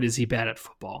Lord, is he bad at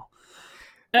football.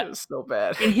 That's so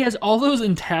bad. And he has all those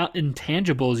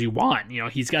intangibles you want.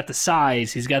 He's got the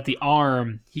size, he's got the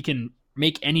arm, he can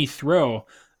make any throw,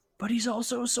 but he's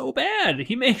also so bad.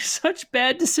 He makes such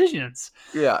bad decisions.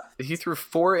 Yeah, he threw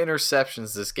 4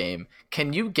 interceptions this game.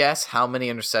 Can you guess how many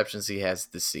interceptions he has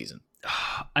this season?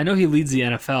 I know he leads the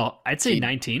NFL. I'd say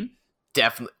 19.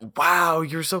 Definitely. Wow,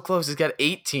 you're so close. He's got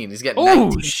 18. He's got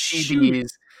 19 TDs.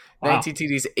 Wow. 19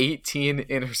 TDs, 18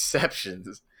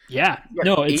 interceptions. Yeah.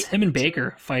 No, it's him and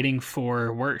Baker fighting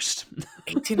for worst.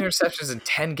 18 interceptions in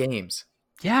 10 games.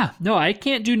 Yeah. No, I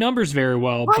can't do numbers very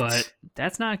well, but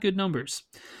that's not good numbers.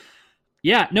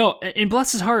 Yeah. No, and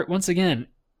bless his heart, once again,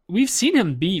 we've seen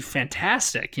him be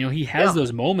fantastic. He has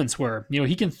those moments where,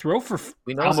 he can throw for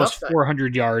almost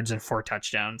 400 yards and 4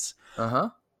 touchdowns.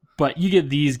 Uh-huh. But you get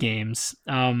these games.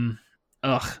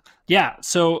 Yeah,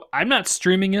 so I'm not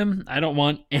streaming him. I don't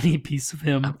want any piece of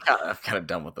him. I'm kind of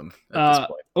done with him at this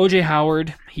point. OJ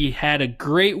Howard, he had a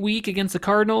great week against the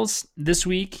Cardinals. This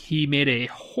week, he made a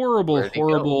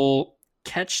horrible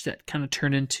catch that kind of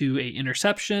turned into an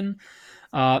interception.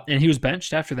 And he was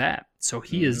benched after that. So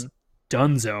he is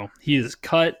donezo. He is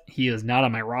cut. He is not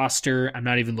on my roster. I'm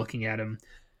not even looking at him.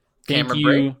 Thank you.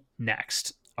 Brate?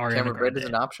 Next. Cameron Brate is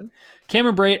an option?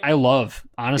 Cameron Brate, I love.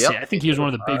 Honestly, I think he was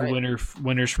one of the big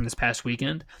winners from this past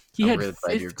weekend. He had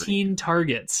 15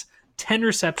 targets, 10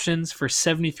 receptions for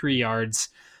 73 yards.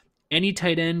 Any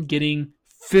tight end getting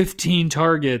 15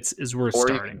 targets is worth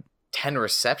starting. 10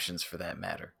 receptions for that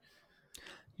matter.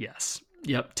 Yes.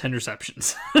 Yep, 10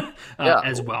 receptions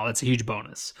as well. It's a huge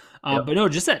bonus. But no,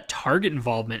 just that target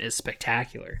involvement is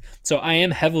spectacular. So I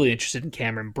am heavily interested in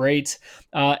Cameron Brate.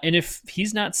 And if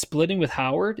he's not splitting with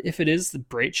Howard, if it is the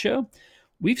Brate show,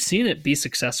 we've seen it be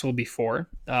successful before.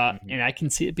 And I can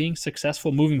see it being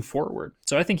successful moving forward.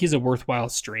 So I think he's a worthwhile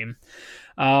stream.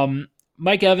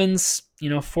 Mike Evans,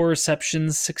 4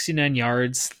 receptions, 69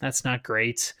 yards. That's not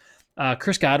great.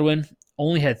 Chris Godwin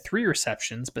only had 3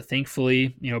 receptions, but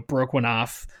thankfully, broke one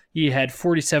off. He had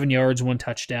 47 yards, 1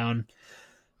 touchdown.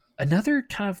 Another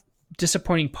kind of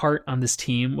disappointing part on this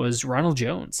team was Ronald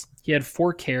Jones. He had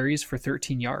 4 carries for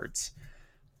 13 yards.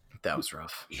 That was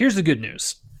rough. Here's the good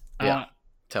news. Yeah,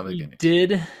 tell me the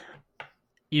good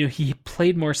news. He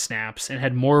played more snaps and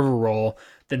had more of a role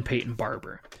than Peyton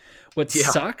Barber. What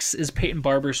sucks is Peyton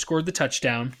Barber scored the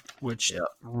touchdown, which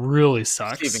really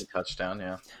sucks. Receiving touchdown,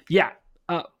 yeah. Yeah.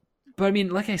 But I mean,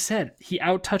 like I said, he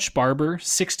out-touched Barber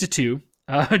 6-2.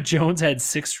 Jones had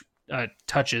 6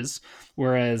 touches,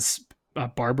 whereas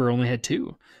Barber only had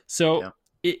 2. So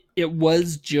it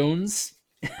was Jones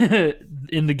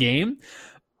in the game.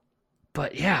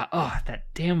 But yeah, that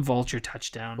damn vulture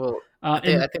touchdown. Well,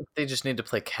 I think they just need to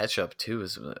play catch up too,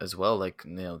 as well. Like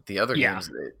the other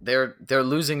games, they're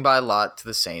losing by a lot to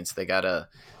the Saints.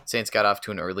 Saints got off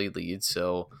to an early lead,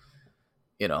 so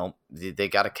they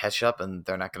got to catch up, and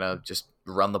they're not gonna just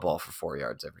run the ball for 4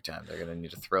 yards every time. They're gonna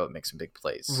need to throw it, make some big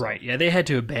plays. So. Right? Yeah, they had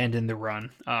to abandon the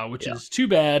run, which is too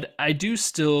bad. I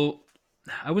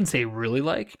wouldn't say really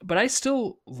like, but I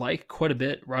still like quite a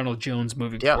bit Ronald Jones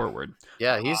moving forward.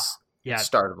 Yeah, he's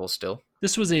startable still.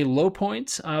 This was a low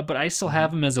point, but I still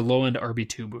have him as a low-end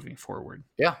RB2 moving forward.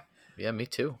 Yeah, me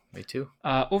too.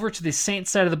 Over to the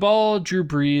Saints side of the ball, Drew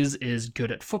Brees is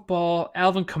good at football.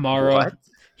 Alvin Kamara, What?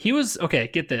 He was, okay,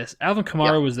 get this. Alvin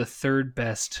Kamara was the 3rd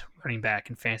best running back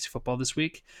in fantasy football this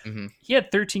week. Mm-hmm. He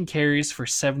had 13 carries for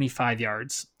 75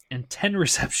 yards and 10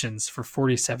 receptions for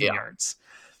 47 yards.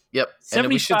 Yep, and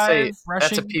we should say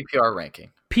rushing, that's a PPR ranking.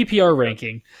 PPR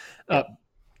ranking.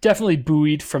 Definitely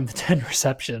buoyed from the 10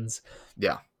 receptions.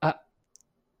 Yeah.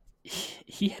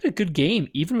 He had a good game,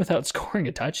 even without scoring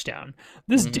a touchdown.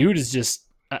 This dude is just,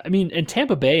 and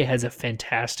Tampa Bay has a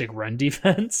fantastic run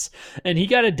defense, and he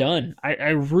got it done. I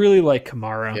really like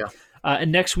Kamara. Yeah.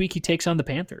 And next week he takes on the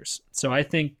Panthers. So I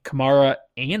think Kamara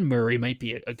and Murray might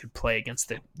be a good play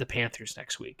against the Panthers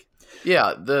next week.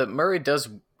 Yeah, the Murray does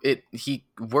it. He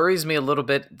worries me a little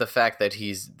bit, the fact that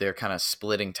they're kind of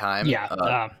splitting time.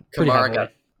 Yeah. Kamara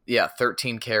got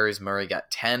 13 carries, Murray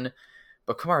got 10,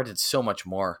 but Kamara did so much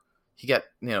more. He got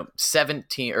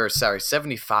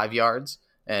 75 yards,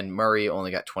 and Murray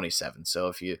only got 27. So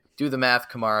if you do the math,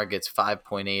 Kamara gets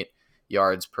 5.8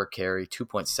 yards per carry,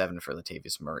 2.7 for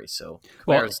Latavius Murray. So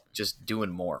Kamara's just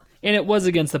doing more. And it was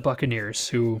against the Buccaneers,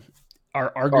 who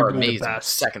are arguably the best,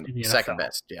 second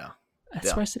best. Yeah,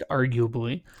 that's why I said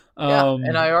arguably.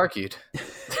 And I argued.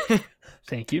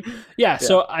 Thank you. Yeah,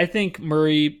 so I think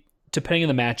Murray, depending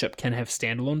on the matchup, can have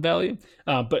standalone value.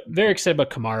 But very excited about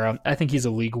Kamara. I think he's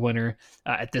a league winner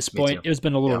at this point. It has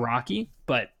been a little rocky,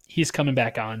 but he's coming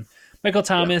back on. Michael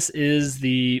Thomas is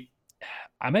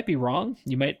I might be wrong.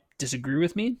 You might disagree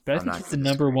with me, but I think he's the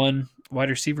number 1 wide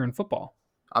receiver in football.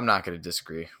 I'm not going to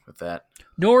disagree with that.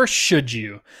 Nor should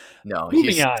you. No,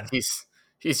 Moving on.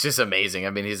 He's just amazing. I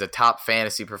mean, he's a top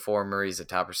fantasy performer. He's a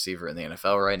top receiver in the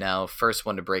NFL right now. First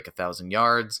one to break 1,000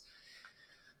 yards.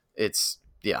 He's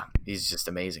just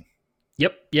amazing.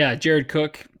 Yep. Yeah. Jared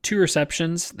Cook, 2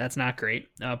 receptions. That's not great.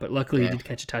 But luckily he did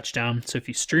catch a touchdown. So if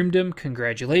you streamed him,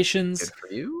 congratulations. Good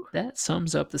for you. That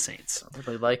sums up the Saints. I'll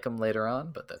really like him later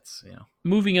on, but that's,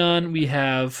 Moving on, we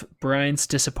have Brian's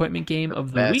disappointment game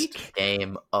of the week.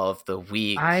 Game of the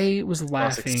week. I was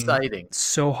laughing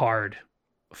so hard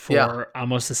for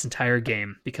almost this entire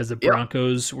game because the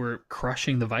Broncos were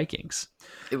crushing the Vikings.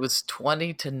 It was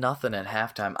 20-0 at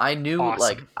halftime. I knew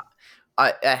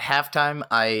at halftime,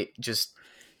 I just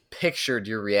pictured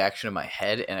your reaction in my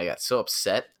head, and I got so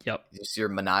upset. Yep, just your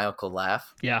maniacal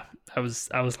laugh. Yeah, I was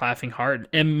laughing hard,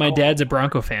 and my dad's a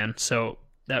Bronco fan, so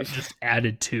that just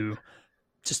added to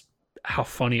just how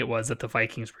funny it was that the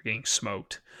Vikings were getting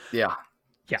smoked. Yeah.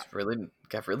 Got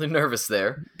really nervous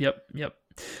there. Yep.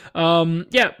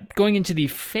 Going into the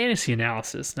fantasy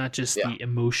analysis, not just the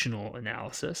emotional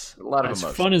analysis. A lot of emotion.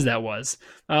 As fun as that was,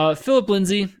 Phillip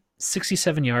Lindsay.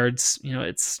 67 yards.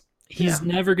 He's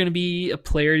never going to be a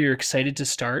player you're excited to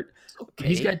start. Okay.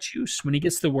 He's got juice. When he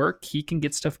gets the work, he can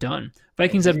get stuff done.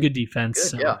 Vikings have good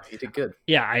defense. Good. He did good.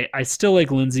 Yeah, I still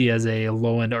like Lindsay as a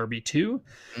low-end RB2.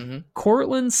 Mm-hmm.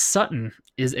 Cortland Sutton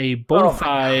is a bona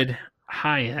fide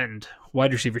high-end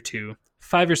wide receiver 2.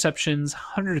 5 receptions,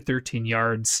 113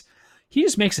 yards. He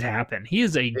just makes it happen. He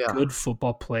is a good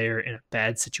football player in a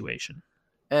bad situation.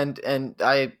 And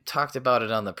I talked about it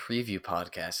on the preview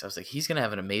podcast. I was like, he's going to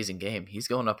have an amazing game. He's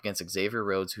going up against Xavier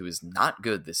Rhodes, who is not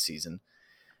good this season.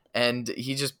 And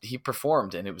he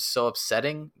performed, and it was so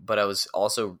upsetting, but I was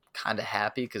also kind of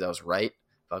happy because I was right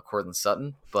about Cortland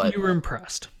Sutton. But you were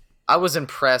impressed. I was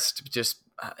impressed just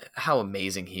how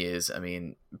amazing he is. I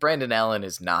mean, Brandon Allen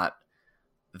is not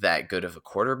that good of a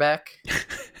quarterback.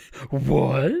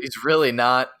 What? He's really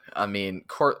not. I mean,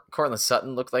 Cortland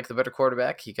Sutton looked like the better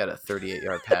quarterback. He got a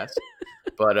 38-yard pass.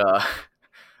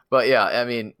 But yeah, I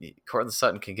mean, Cortland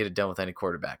Sutton can get it done with any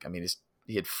quarterback. I mean,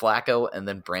 he had Flacco and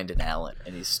then Brandon Allen,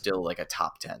 and he's still like a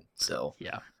top 10. So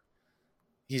Yeah.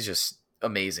 he's just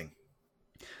amazing.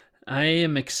 I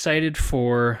am excited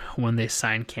for when they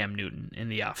sign Cam Newton in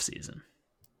the offseason.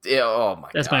 Yeah, oh my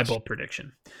That's gosh. my bold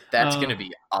prediction. That's going to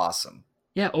be awesome.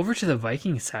 Yeah, over to the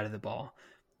Vikings side of the ball.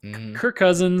 Mhm. Kirk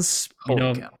Cousins,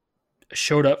 Holy cow.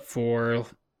 showed up for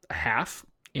a half,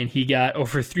 and he got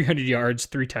over 300 yards,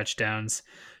 3 touchdowns.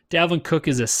 Dalvin Cook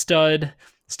is a stud.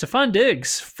 Stephon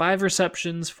Diggs, 5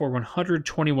 receptions for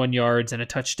 121 yards and a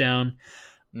touchdown.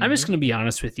 I'm just going to be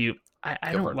honest with you.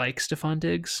 I don't like Stephon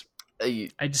Diggs.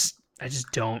 I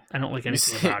just don't. I don't like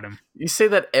anything about him. You say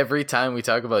that every time we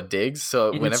talk about Diggs.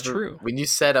 So It's true. When you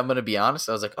said I'm going to be honest,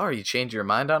 I was like, "Oh, are you changing your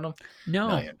mind on him?" No,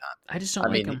 No, you're not. I just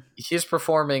don't like him. He's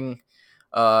performing.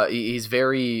 He's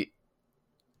very.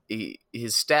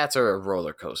 His stats are a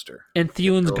roller coaster. And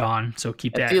Thielen's gone, so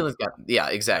keep And that. Thielen's got, yeah,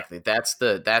 exactly. That's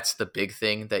the big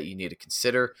thing that you need to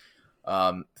consider.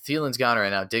 Thielen's gone right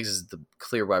now. Diggs is the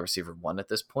clear wide receiver 1 at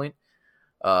this point.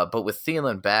 But with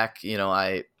Thielen back,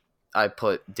 I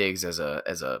put Diggs as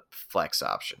a flex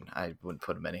option. I wouldn't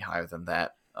put him any higher than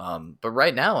that. But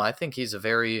right now, I think he's a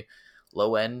very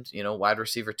low end, wide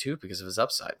receiver 2 because of his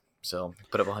upside. So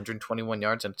put up 121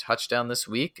 yards and a touchdown this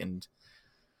week, and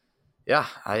yeah,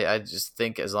 I just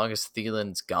think as long as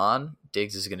Thielen's gone,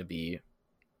 Diggs is going to be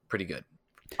pretty good,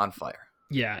 on fire.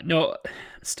 Yeah, no,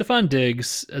 Stephon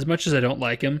Diggs, as much as I don't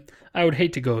like him, I would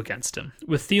hate to go against him.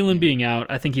 With Thielen being out,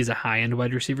 I think he's a high-end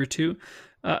wide receiver too.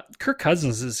 Kirk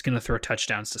Cousins is going to throw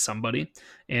touchdowns to somebody,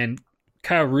 and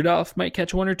Kyle Rudolph might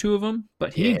catch 1 or 2 of them,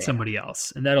 but he needs somebody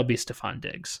else, and that'll be Stephon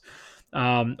Diggs.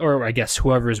 Or I guess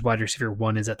whoever's wide receiver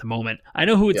 1 is at the moment. I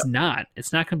know who it's not.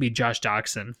 It's not going to be Josh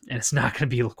Doxson, and it's not going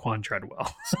to be Laquan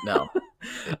Treadwell. No.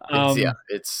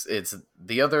 It's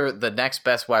the next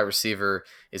best wide receiver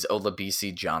is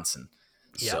Olabisi Johnson.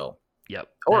 So Yep.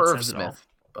 or Irv Smith.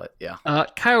 But yeah.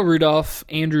 Kyle Rudolph,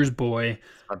 Andrew's boy,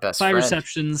 My best 5 friend.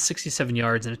 receptions, 67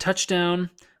 yards, and a touchdown.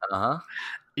 Uh-huh.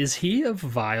 Is he a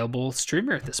viable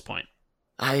streamer at this point?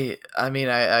 I mean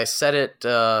I said it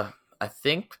I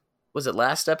think was it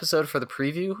last episode for the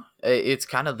preview? It's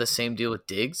kind of the same deal with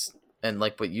Diggs, and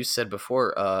like what you said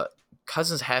before,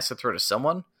 Cousins has to throw to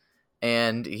someone,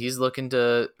 and he's looking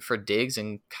for Diggs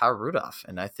and Kyle Rudolph.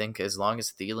 And I think as long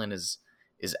as Thielen is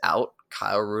out,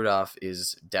 Kyle Rudolph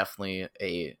is definitely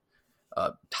a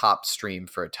top stream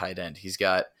for a tight end. He's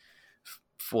got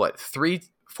 4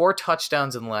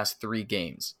 touchdowns in the last 3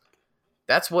 games.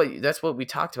 That's what we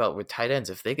talked about with tight ends.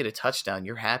 If they get a touchdown,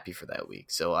 you're happy for that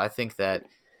week. So I think that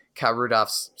Kyle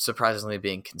Rudolph's surprisingly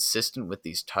being consistent with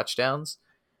these touchdowns,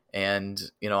 and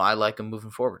I like him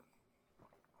moving forward.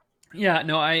 Yeah,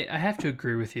 no, I have to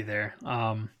agree with you there.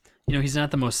 He's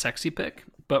not the most sexy pick,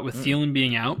 but with Thielen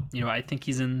being out, I think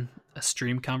he's in a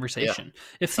stream conversation. Yeah.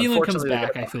 If Thielen comes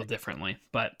back, I feel differently.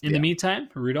 But in the meantime,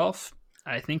 Rudolph,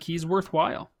 I think he's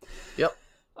worthwhile. Yep.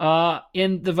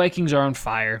 And the Vikings are on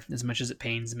fire, as much as it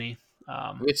pains me.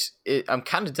 I'm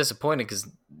kind of disappointed because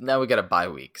now we got a bye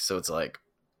week, so it's like,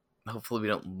 hopefully we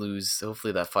don't lose.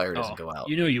 Hopefully that fire doesn't go out.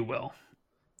 You will.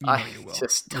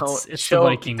 Just don't. It's the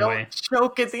Viking way.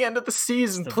 Choke at the end of the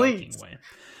season, please.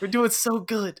 We're doing so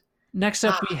good. Next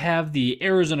up, we have the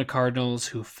Arizona Cardinals,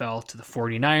 who fell to the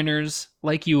 49ers.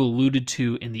 Like you alluded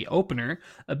to in the opener,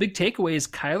 a big takeaway is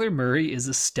Kyler Murray is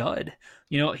a stud.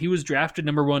 He was drafted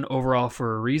number 1 overall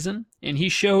for a reason, and he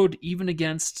showed even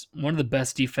against one of the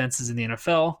best defenses in the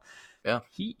NFL. Yeah,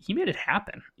 he made it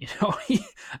happen. I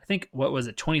think, what was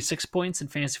it, 26 points in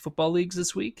fantasy football leagues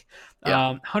this week.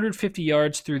 150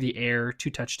 yards through the air,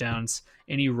 2 touchdowns,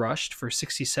 and he rushed for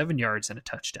 67 yards and a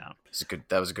touchdown.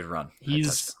 That was a good run.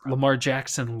 He's Lamar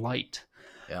Jackson light.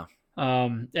 Yeah.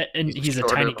 And he's a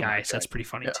tiny guy, so that's pretty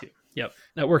funny too. Yep,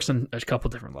 that works on a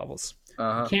couple different levels.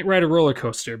 Can't ride a roller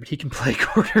coaster, but he can play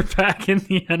quarterback in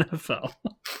the NFL.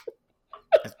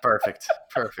 It's perfect.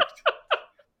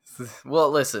 Well,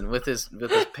 listen, with his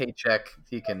paycheck,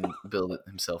 he can build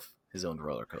himself his own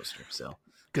roller coaster. So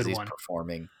good he's one.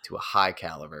 Performing to a high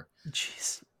caliber.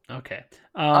 Jeez. Okay.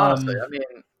 Honestly, I mean,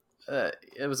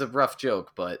 it was a rough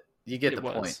joke, but you get the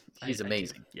point. He's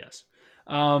amazing. Yes.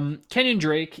 Kenyon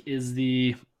Drake is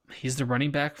he's the running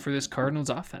back for this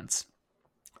Cardinals offense.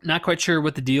 Not quite sure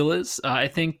what the deal is. I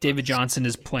think David Johnson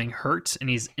is playing hurt and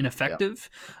he's ineffective,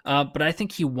 but I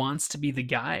think he wants to be the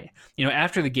guy.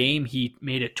 After the game, he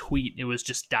made a tweet. It was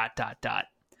just ...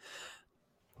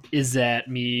 Does that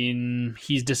mean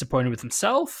he's disappointed with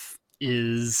himself?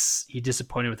 Is he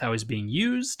disappointed with how he's being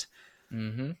used?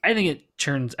 Mm-hmm. I think it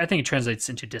translates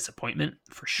into disappointment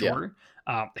for sure,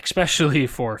 especially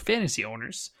for fantasy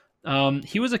owners.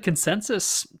 He was a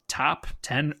consensus top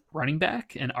 10 running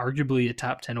back and arguably a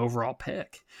top 10 overall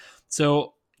pick.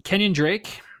 So Kenyon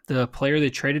Drake, the player they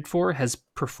traded for, has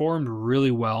performed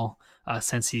really well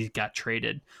since he got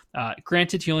traded.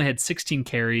 Granted, he only had 16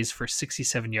 carries for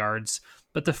 67 yards,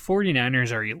 but the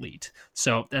 49ers are elite.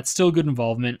 So that's still good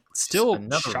involvement. Still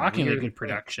shockingly good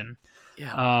production.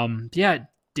 Yeah.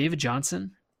 David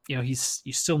Johnson, you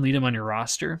still need him on your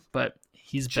roster, but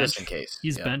he's just in case.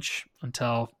 He's bench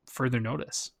until further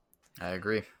notice. I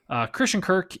agree. Christian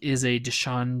Kirk is a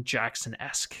Deshaun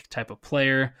Jackson-esque type of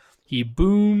player. He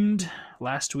boomed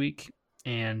last week,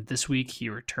 and this week he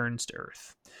returns to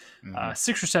earth.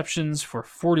 6 receptions for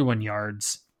 41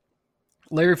 yards.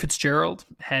 Larry Fitzgerald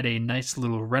had a nice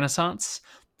little renaissance,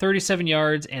 37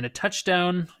 yards and a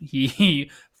touchdown. He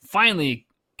finally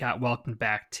got welcomed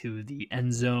back to the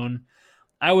end zone.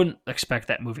 I wouldn't expect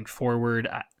that moving forward.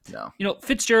 No.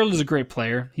 Fitzgerald is a great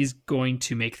player. He's going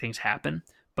to make things happen.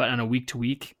 But on a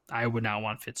week-to-week, I would not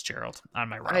want Fitzgerald on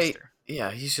my roster.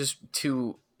 He's just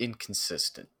too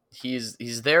inconsistent.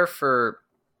 He's there for...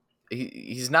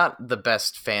 He's not the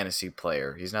best fantasy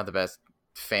player. He's not the best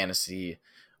fantasy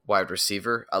wide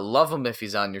receiver. I love him if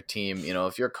he's on your team.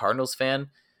 If you're a Cardinals fan,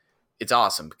 it's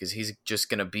awesome because he's just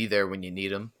going to be there when you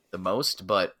need him the most,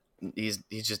 but he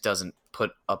just doesn't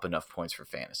put up enough points for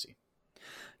fantasy.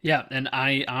 Yeah, and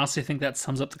I honestly think that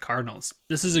sums up the Cardinals.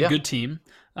 This is a good team.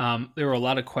 There were a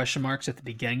lot of question marks at the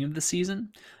beginning of the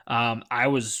season. I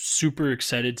was super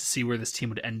excited to see where this team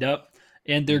would end up,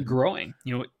 and they're growing.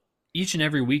 Each and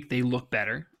every week they look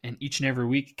better, and each and every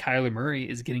week Kyler Murray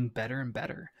is getting better and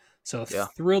better. So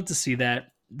thrilled to see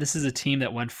that. This is a team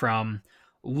that went from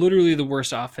literally the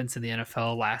worst offense in the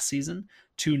NFL last season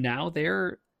to now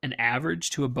they're an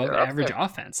average to above average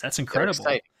offense. That's incredible.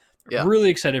 Really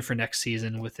excited for next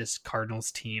season with this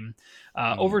Cardinals team.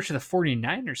 Over to the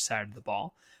 49ers side of the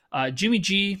ball. Jimmy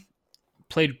G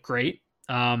played great.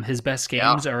 His best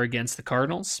games are against the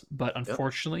Cardinals, but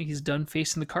unfortunately he's done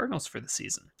facing the Cardinals for the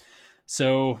season.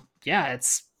 So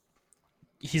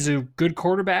he's a good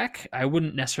quarterback. I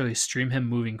wouldn't necessarily stream him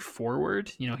moving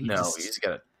forward. He's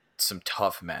got some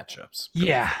tough matchups.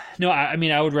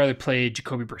 I would rather play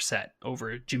Jacoby Brissett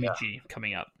over Jimmy G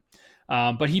coming up.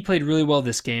 But he played really well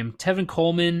this game. Tevin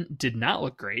Coleman did not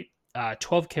look great.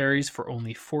 12 carries for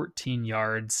only 14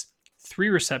 yards, 3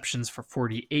 receptions for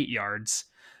 48 yards.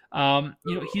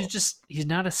 He's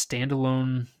not a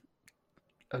standalone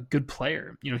a good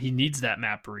player. He needs that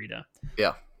Matt Breida.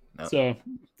 Yeah. No. So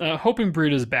hoping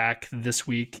Breida's back this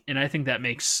week, and I think that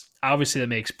makes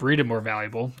Breida more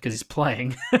valuable because he's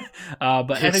playing.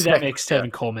 But I think that makes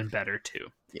Tevin Coleman better too.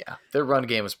 Yeah, their run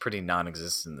game was pretty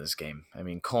non-existent in this game. I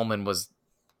mean, Coleman was,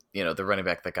 the running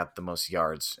back that got the most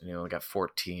yards, and he only got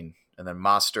 14, and then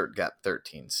Mostert got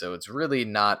 13. So it's really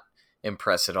not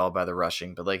impressed at all by the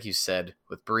rushing. But like you said,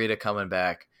 with Breida coming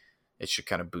back, it should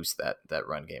kind of boost that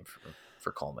run game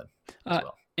for Coleman as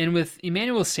well. And with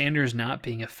Emmanuel Sanders not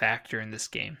being a factor in this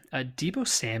game, Deebo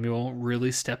Samuel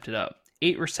really stepped it up.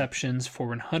 8 receptions for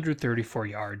 134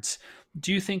 yards.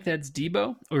 Do you think that's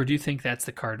Deebo, or do you think that's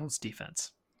the Cardinals'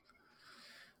 defense?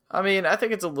 I mean, I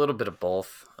think it's a little bit of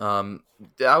both.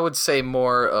 I would say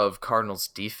more of Cardinals'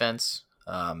 defense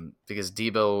because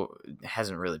Deebo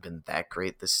hasn't really been that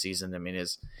great this season. I mean,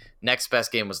 his next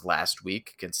best game was last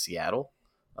week against Seattle,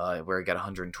 where he got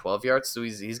 112 yards. So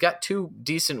he's got 2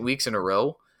 decent weeks in a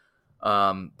row.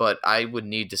 But I would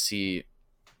need to see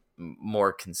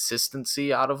more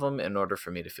consistency out of him in order for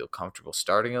me to feel comfortable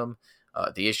starting him.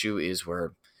 The issue is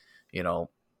we're,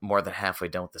 more than halfway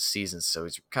done with the season, so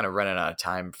he's kind of running out of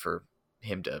time for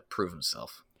him to prove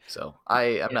himself. So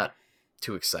I'm not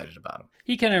too excited about him.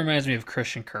 He kind of reminds me of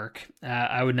Christian Kirk.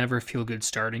 I would never feel good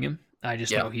starting him. I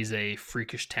just know he's a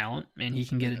freakish talent, and he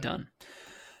can get it done.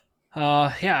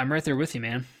 I'm right there with you,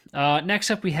 man. Next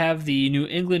up, we have the New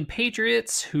England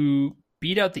Patriots, who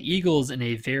beat out the Eagles in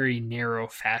a very narrow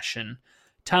fashion.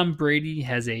 Tom Brady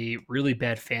has a really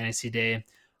bad fantasy day.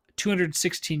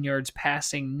 216 yards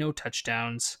passing, no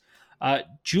touchdowns.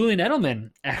 Julian Edelman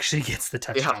actually gets the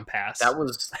touchdown pass. That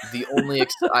was the only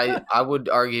I would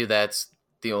argue that's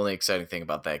the only exciting thing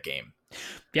about that game.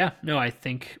 Yeah, no, I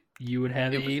think you would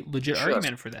have a legit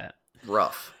argument for that.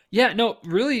 Rough. Yeah, no,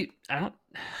 really,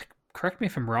 correct me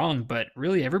if I'm wrong, but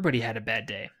really everybody had a bad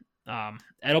day.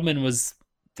 Edelman was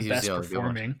the best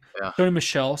performing. Yeah. Tony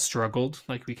Michel struggled,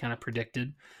 like we kind of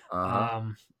predicted. Uh-huh.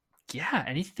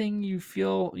 Anything you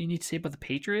feel you need to say about the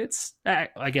Patriots?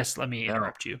 I guess let me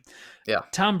interrupt you. Yeah.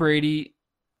 Tom Brady,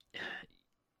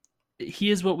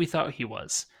 he is what we thought he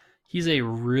was. He's a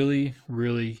really,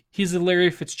 really, he's the Larry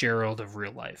Fitzgerald of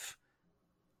real life.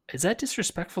 Is that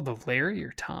disrespectful to Larry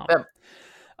or Tom?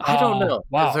 I don't know.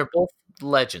 Wow. They're both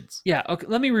legends. Yeah. Okay.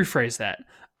 Let me rephrase that.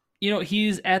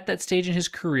 He's at that stage in his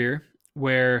career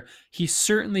where he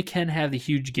certainly can have the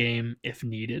huge game if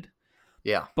needed.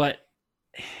 Yeah. But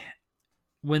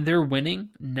when they're winning,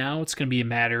 now it's going to be a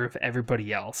matter of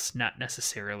everybody else, not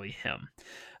necessarily him.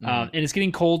 And it's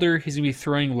getting colder. He's going to be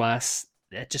throwing less.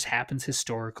 That just happens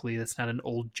historically. That's not an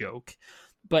old joke.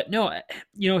 But no,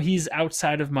 he's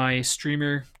outside of my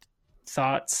streamer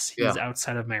thoughts. He's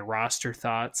outside of my roster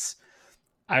thoughts.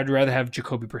 I'd rather have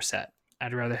Jacoby Brissett.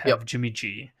 I'd rather have Jimmy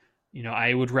G.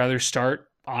 I would rather start,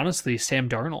 honestly, Sam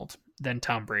Darnold than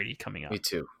Tom Brady coming up. Me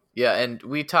too. Yeah, and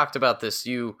we talked about this.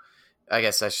 I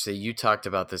guess I should say you talked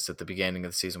about this at the beginning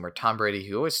of the season where Tom Brady,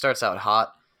 he always starts out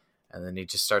hot and then he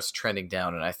just starts trending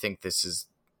down. And I think this is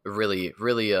really,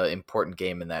 really an important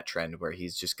game in that trend where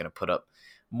he's just going to put up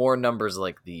more numbers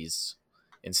like these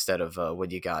instead of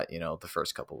what you got, the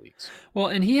first couple weeks. Well,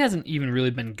 and he hasn't even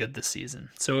really been good this season.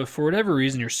 So if for whatever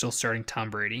reason you're still starting Tom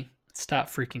Brady, stop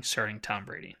freaking starting Tom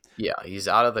Brady. Yeah, he's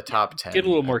out of the top 10. Get a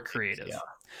little more creative.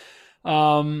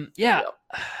 Over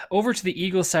to the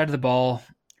Eagles side of the ball,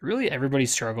 really everybody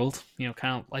struggled,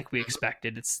 kind of like we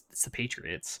expected. It's the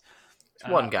Patriots.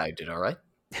 One guy did all right.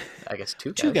 I guess two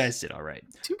guys. Two guys did all right.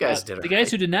 Two guys did all right. The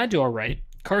guys who did not do all right,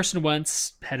 Carson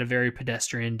Wentz had a very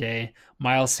pedestrian day.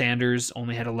 Miles Sanders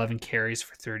only had 11 carries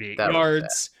for 38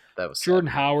 yards. That was Jordan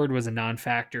Howard was a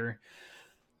non-factor.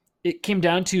 It came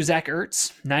down to Zach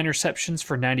Ertz, 9 receptions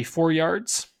for 94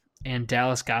 yards, and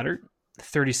Dallas Goedert,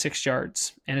 36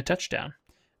 yards and a touchdown.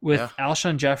 With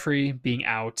Alshon Jeffrey being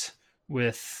out,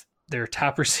 with their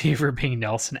top receiver being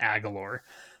Nelson Aguilar,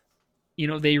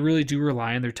 they really do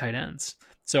rely on their tight ends.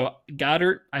 So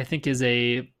Goddard, I think he's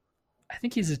a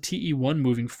TE1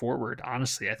 moving forward.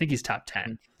 Honestly, I think he's top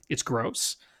 10. It's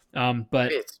gross.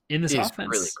 But in this offense,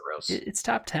 really gross. It's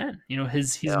top 10.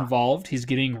 He's involved. He's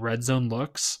getting red zone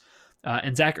looks.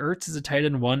 And Zach Ertz is a tight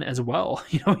end 1 as well.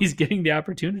 He's getting the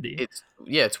opportunity.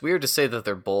 It's weird to say that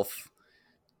they're both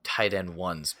tight end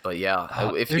 1s, but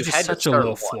if you had such to a start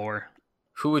low one, floor.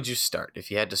 who would you start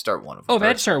if you had to start one of them? If I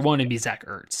had to start one, it'd be Zach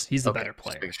Ertz. He's the better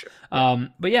player.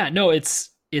 But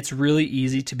it's really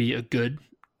easy to be a good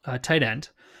tight end.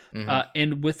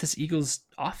 And with this Eagles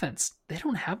offense, they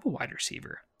don't have a wide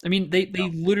receiver. I mean, they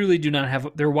literally do not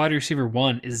have. Their wide receiver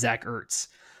 1 is Zach Ertz,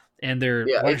 and their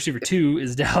wide receiver 2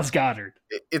 is Dallas Goedert.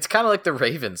 It's kind of like the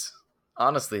Ravens.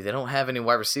 Honestly, they don't have any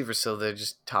wide receivers, so they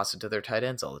just toss it to their tight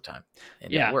ends all the time,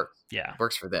 and it works. Yeah, it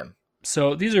works for them.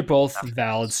 So these are both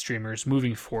valid streamers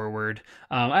moving forward.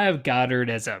 I have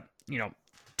Goddard as a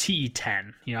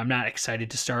TE10. I'm not excited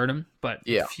to start him, but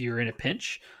if you're in a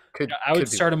pinch, I would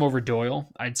start him over Doyle.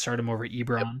 I'd start him over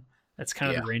Ebron. Yep. That's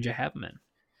kind of the range I have him in.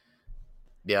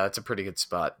 Yeah, it's a pretty good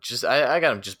spot. Just I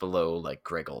got him just below like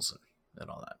Greg Olsen and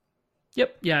all that.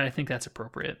 Yep. Yeah, I think that's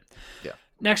appropriate. Yeah.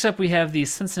 Next up, we have the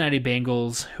Cincinnati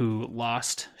Bengals, who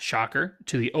lost, shocker,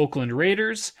 to the Oakland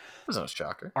Raiders. It was no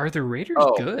shocker. Are the Raiders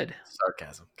good?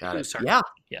 Sarcasm. Got it. Sarcasm. Yeah.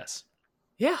 Yes.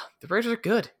 Yeah, the Raiders are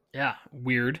good. Yeah,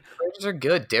 weird. The Raiders are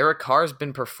good. Derek Carr's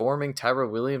been performing. Tyrell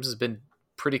Williams has been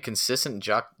pretty consistent.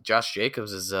 Josh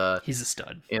Jacobs is he's a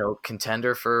stud.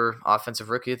 Contender for Offensive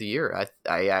Rookie of the Year.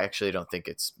 I actually don't think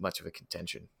it's much of a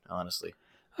contention, honestly.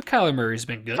 Kyler Murray's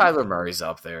been good. Kyler Murray's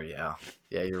up there, yeah.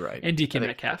 Yeah, you're right. And DK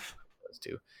Metcalf.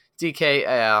 Too. DK,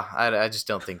 I just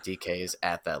don't think DK is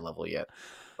at that level yet.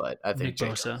 But I think Nick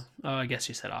Bosa. Oh, I guess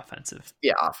you said offensive.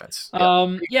 Yeah, offense.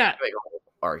 Yeah. Make a whole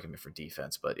argument for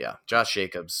defense, but yeah, Josh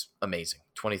Jacobs, amazing.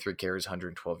 23 carries,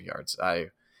 112 yards.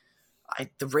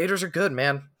 The Raiders are good,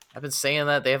 man. I've been saying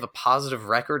that they have a positive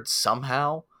record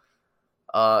somehow,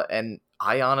 and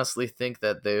I honestly think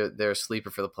that they're a sleeper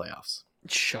for the playoffs.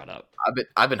 Shut up.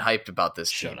 I've been hyped about this.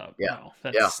 Shut team. up. Yeah. No,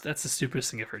 that's the stupidest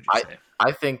thing I've heard you say.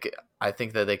 I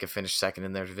think that they could finish second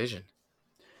in their division.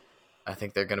 I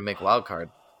think they're going to make wild card.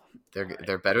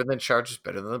 They're better than Chargers,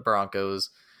 better than the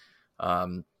Broncos.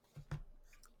 I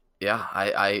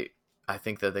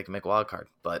think that they can make wild card.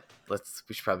 But we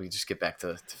should probably just get back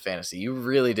to fantasy. You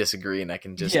really disagree, and I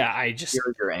can just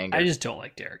hear your anger. I just don't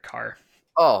like Derek Carr.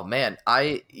 Oh man,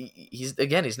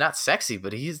 he's not sexy,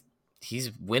 but he's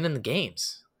winning the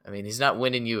games. I mean, he's not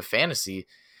winning you a fantasy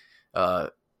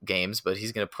games, but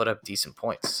he's going to put up decent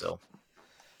points. So,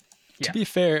 to be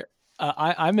fair,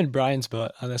 I'm in Brian's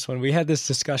boat on this one. We had this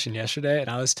discussion yesterday, and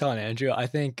I was telling Andrew, I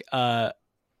think I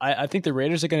think the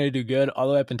Raiders are going to do good all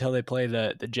the way up until they play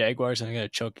the Jaguars, and they're going to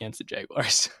choke against the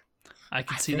Jaguars. I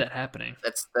can see that happening.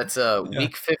 That's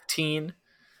week 15.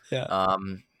 Yeah.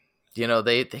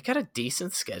 They got a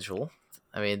decent schedule.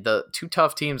 I mean, the two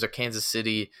tough teams are Kansas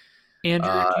City. Andrew,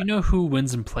 do you know who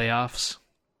wins in playoffs?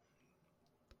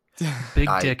 Big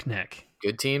Dick Nick.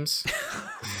 Good teams.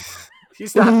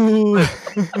 He's not.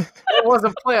 It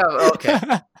wasn't playoff. Okay.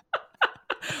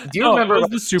 Do you remember it was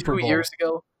the Super Bowl 2 years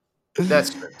ago?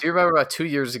 That's true. Do you remember about 2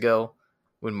 years ago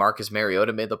when Marcus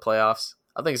Mariota made the playoffs?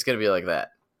 I think it's going to be like that.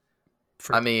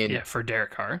 For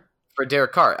Derek Carr. For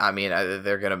Derek Carr, I mean, I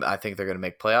think they're gonna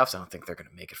make playoffs. I don't think they're gonna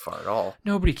make it far at all.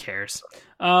 Nobody cares.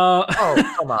 Oh,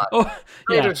 come on.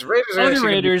 Raiders Other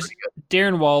Raiders.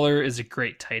 Darren Waller is a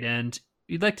great tight end.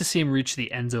 You'd like to see him reach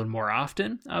the end zone more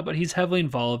often, but he's heavily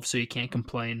involved, so you can't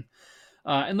complain.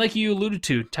 And like you alluded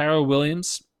to, Tyrell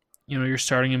Williams, you're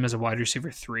starting him as a wide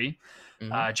receiver 3.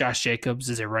 Mm-hmm. Josh Jacobs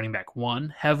is a running back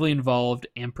 1, heavily involved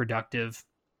and productive.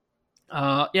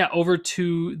 Over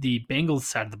to the Bengals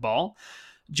side of the ball.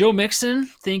 Joe Mixon,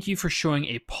 thank you for showing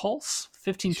a pulse.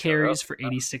 15 carries for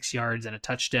 86 yards and a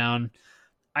touchdown.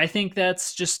 I think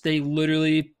that's just they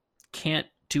literally can't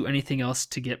do anything else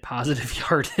to get positive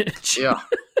yardage. Yeah.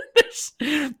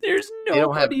 there's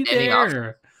nobody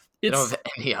there. They don't have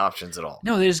any options at all.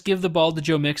 No, they just give the ball to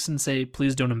Joe Mixon and say,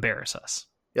 please don't embarrass us.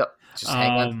 Yep. Just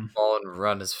hang on to the ball and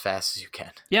run as fast as you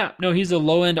can. Yeah. No, he's a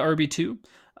low-end RB2.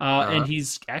 And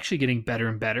he's actually getting better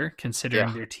and better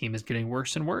considering their team is getting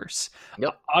worse and worse.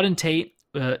 Yep. Auden Tate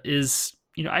is,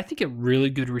 I think a really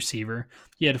good receiver.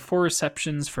 He had 4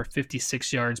 receptions for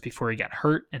 56 yards before he got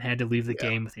hurt and had to leave the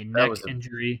game with a neck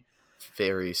injury.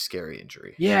 Very scary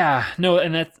injury. Yeah. No,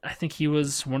 and I think he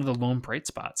was one of the lone bright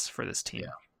spots for this team.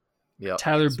 Yeah. Yep.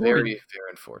 Tyler Boyd. Very, very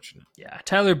unfortunate. Yeah.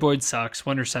 Tyler Boyd sucks.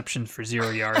 1 reception for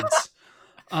 0 yards.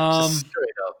 Just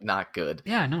straight up not good.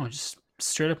 Yeah, no, just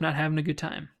straight up not having a good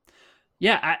time.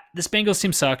 Yeah, this Bengals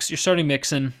team sucks. You're starting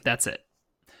Mixon. That's it.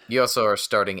 You also are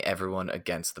starting everyone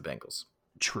against the Bengals.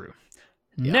 True.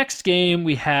 Yeah. Next game,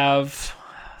 we have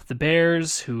the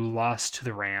Bears, who lost to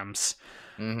the Rams.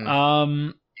 Mm-hmm.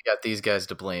 You got these guys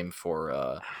to blame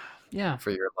for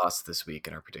your loss this week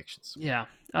in our predictions. Yeah.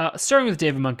 Starting with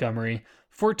David Montgomery,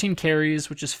 14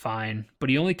 carries, which is fine, but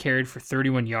he only carried for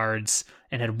 31 yards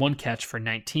and had 1 catch for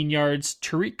 19 yards.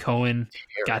 Tariq Cohen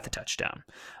got the touchdown.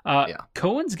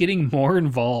 Cohen's getting more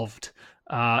involved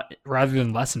rather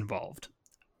than less involved.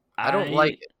 I don't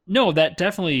like it. No, that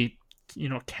definitely,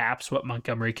 caps what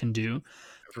Montgomery can do.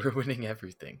 Ruining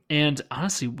everything. And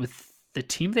honestly, with the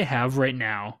team they have right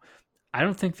now, I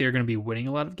don't think they're going to be winning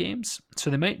a lot of games. So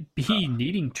they might be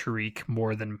needing Tariq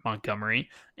more than Montgomery.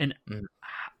 And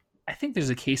I think there's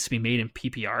a case to be made in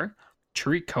PPR.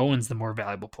 Tariq Cohen's the more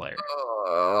valuable player.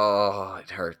 Oh, it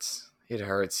hurts.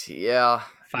 Yeah.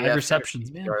 5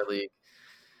 receptions, man. League.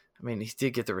 I mean, he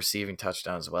did get the receiving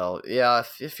touchdown as well. Yeah,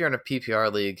 if you're in a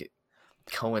PPR league,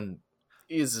 Cohen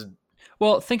is...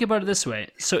 Well, think about it this way.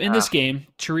 So in this game,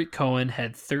 Tariq Cohen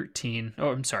had 14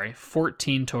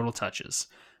 total touches.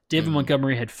 David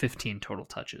Montgomery had 15 total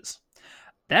touches.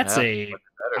 That's a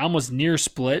almost near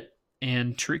split,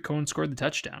 and Tariq Cohen scored the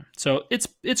touchdown. So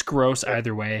it's gross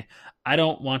either way. I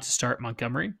don't want to start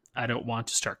Montgomery. I don't want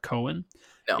to start Cohen.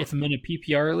 No. If I'm in a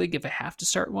PPR league, if I have to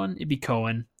start one, it'd be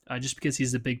Cohen, just because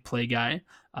he's the big play guy,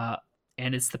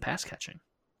 and it's the pass catching.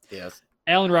 Yes.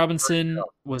 Allen Robinson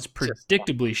was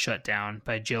predictably shut down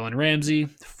by Jalen Ramsey.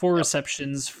 4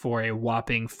 receptions for a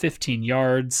whopping 15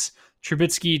 yards.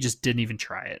 Trubisky just didn't even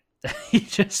try it.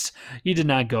 he did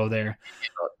not go there.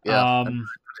 Yeah.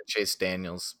 Chase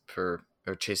Daniel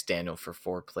for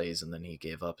 4 plays, and then he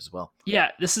gave up as well. Yeah,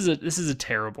 this is a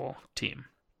terrible team.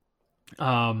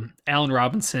 Allen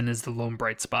Robinson is the lone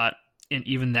bright spot, and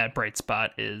even that bright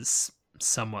spot is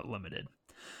somewhat limited.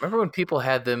 Remember when people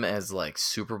had them as like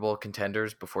Super Bowl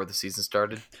contenders before the season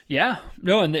started? Yeah,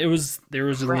 no, and there was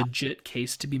a legit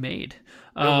case to be made.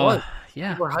 There was.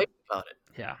 Yeah, we're hyped about it.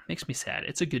 Yeah, makes me sad.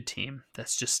 It's a good team.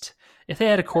 That's just, if they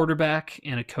had a quarterback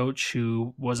and a coach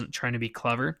who wasn't trying to be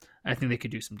clever, I think they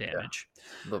could do some damage.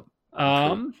 Yeah.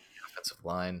 Offensive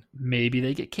line. Maybe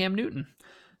they get Cam Newton.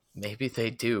 Maybe they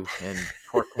do. And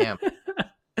poor Cam.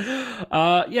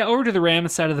 Over to the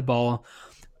Rams side of the ball.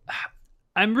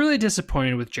 I'm really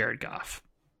disappointed with Jared Goff.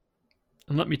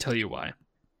 And let me tell you why.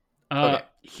 Okay.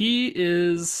 He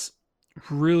is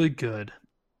really good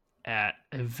at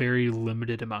a very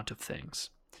limited amount of things.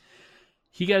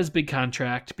 He got his big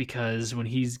contract because when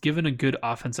he's given a good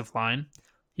offensive line,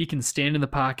 he can stand in the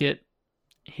pocket,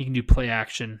 he can do play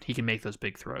action, he can make those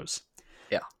big throws.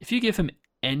 Yeah. If you give him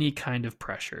any kind of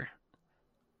pressure,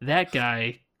 that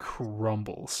guy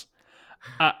crumbles.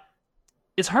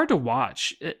 It's hard to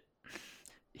watch.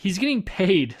 He's getting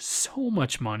paid so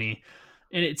much money,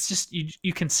 And it's just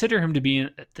you consider him to be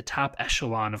at the top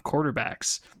echelon of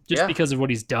quarterbacks just because of what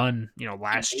he's done,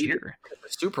 last year. The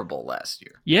Super Bowl last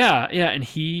year. Yeah, and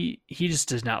he just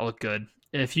does not look good.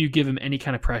 If you give him any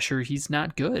kind of pressure, he's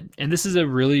not good. And this is a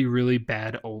really, really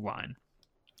bad O-line.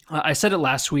 I said it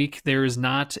last week. There is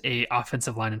not a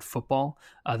offensive line in football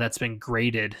that's been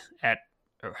graded at.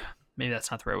 Maybe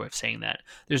that's not the right way of saying that.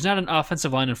 There's not an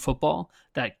offensive line in football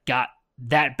that got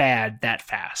that bad that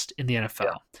fast in the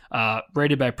NFL,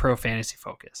 rated by Pro Fantasy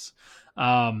Focus.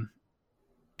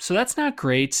 So that's not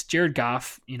great. Jared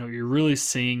Goff, you're really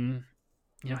seeing,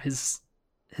 his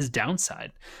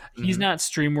downside. He's not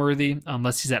stream worthy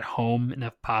unless he's at home in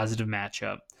a positive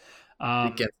matchup.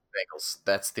 Against the Bengals,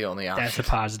 that's the only option. That's a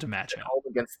positive matchup. Home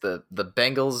against the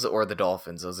Bengals or the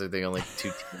Dolphins. Those are the only two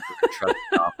teams that trust.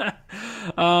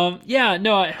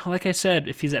 Like I said,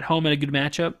 if he's at home in a good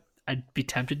matchup, I'd be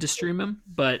tempted to stream him.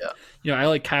 But I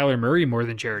like Kyler Murray more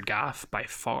than Jared Goff by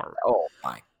far. Oh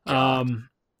my God.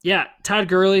 Todd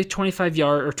Gurley,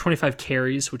 25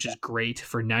 carries, which is great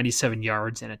for 97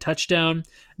 yards and a touchdown.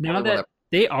 Now that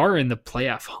they are in the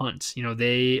playoff hunt,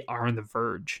 they are on the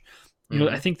verge.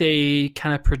 I think they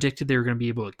kind of predicted they were going to be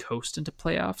able to coast into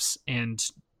playoffs and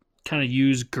kind of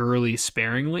use Gurley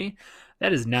sparingly.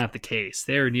 That is not the case.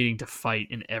 They are needing to fight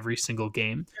in every single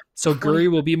game. So Gurley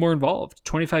will be more involved.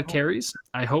 25 carries.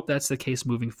 I hope that's the case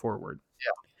moving forward.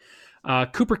 Yeah.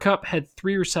 Cooper Kupp had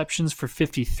 3 receptions for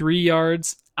 53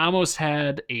 yards. Almost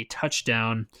had a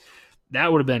touchdown.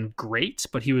 That would have been great,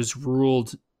 but he was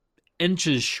ruled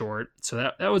inches short. So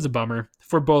that was a bummer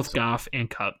for both Goff and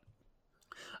Kupp.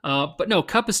 But no,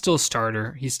 Kupp is still a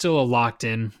starter. He's still a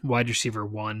locked-in wide receiver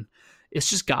 1. It's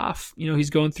just Goff. He's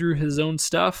going through his own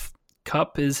stuff.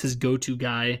 Kupp is his go-to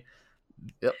guy.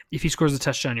 Yep. If he scores a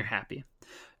touchdown, you're happy.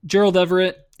 Gerald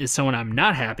Everett is someone I'm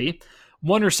not happy.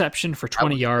 1 reception for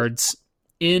 20 yards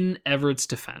in Everett's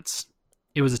defense.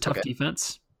 It was a tough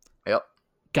defense. Yep.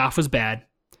 Goff was bad.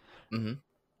 Mm-hmm.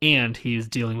 And he was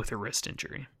dealing with a wrist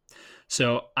injury.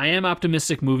 So I am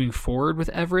optimistic moving forward with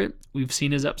Everett. We've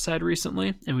seen his upside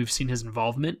recently, and we've seen his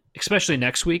involvement, especially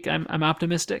next week. I'm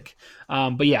optimistic.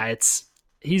 But yeah,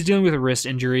 he's dealing with a wrist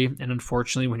injury, and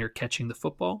unfortunately, when you're catching the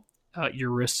football, your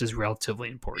wrist is relatively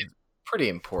important. Pretty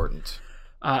important.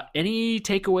 Any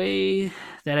takeaway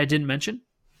that I didn't mention?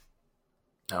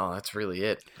 No, that's really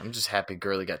it. I'm just happy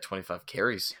Gurley got 25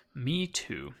 carries. Me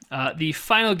too. The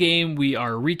final game we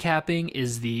are recapping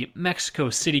is the Mexico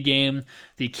City game.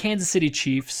 The Kansas City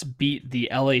Chiefs beat the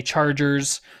LA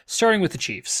Chargers, starting with the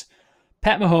Chiefs.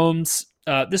 Pat Mahomes,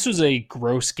 this was a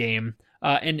gross game,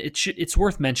 and it's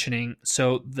worth mentioning.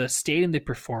 So the stadium they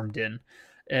performed in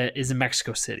is in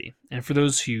Mexico City. And for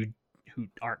those who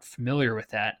aren't familiar with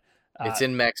that, it's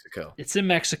in Mexico. It's in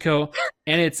Mexico,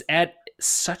 and it's at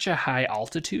such a high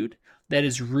altitude that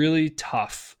is really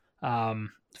tough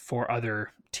for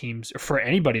other teams, or for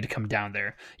anybody to come down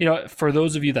there. For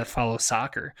those of you that follow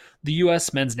soccer, the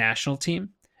U.S. men's national team,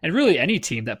 and really any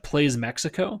team that plays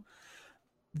Mexico,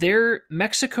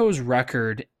 Mexico's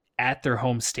record at their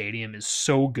home stadium is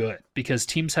so good because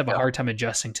teams have a hard time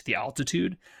adjusting to the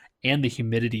altitude and the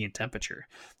humidity and temperature.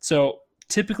 So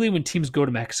typically when teams go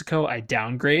to Mexico, I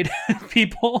downgrade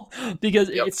people because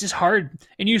it's just hard.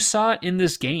 And you saw it in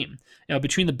this game,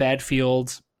 between the bad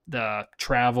fields, the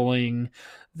traveling,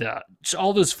 just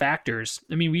all those factors.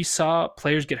 I mean, we saw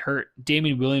players get hurt.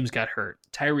 Damian Williams got hurt.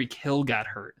 Tyreek Hill got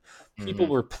hurt. People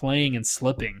were playing and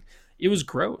slipping. It was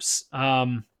gross.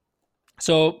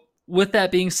 So with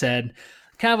that being said,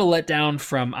 kind of a letdown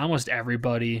from almost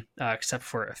everybody except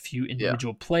for a few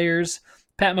individual players.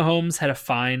 Pat Mahomes had a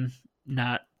fine,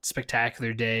 not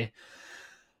spectacular day.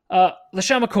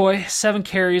 LeSean McCoy, 7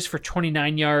 carries for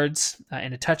 29 yards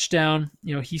and a touchdown.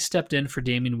 He stepped in for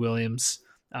Damian Williams,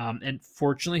 and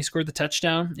fortunately he scored the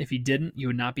touchdown. If he didn't, you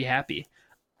would not be happy.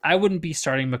 I wouldn't be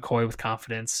starting McCoy with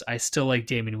confidence. I still like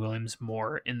Damian Williams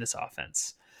more in this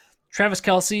offense. Travis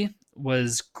Kelce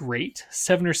was great.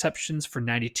 7 receptions for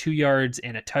 92 yards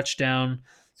and a touchdown.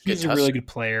 He's a really good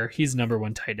player. He's number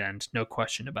 1 tight end, no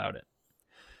question about it.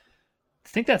 I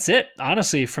think that's it,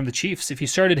 honestly, from the Chiefs. If you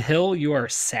started Hill, you are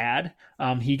sad.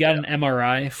 He got an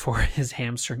MRI for his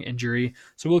hamstring injury,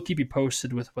 so we'll keep you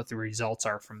posted with what the results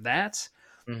are from that.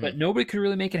 But nobody could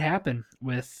really make it happen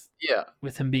with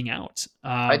him being out.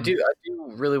 I do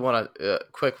really want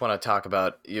to talk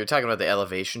about. You're talking about the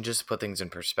elevation, just to put things in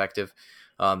perspective.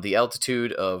 The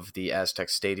altitude of the Aztec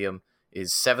Stadium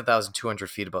is 7,200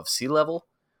 feet above sea level.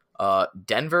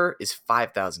 Denver is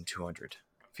 5,200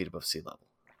 feet above sea level.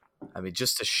 I mean,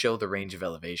 just to show the range of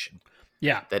elevation.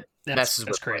 Yeah, that messes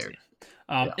with crazy.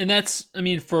 And that's,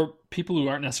 for people who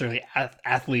aren't necessarily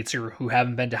athletes or who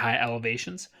haven't been to high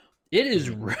elevations, It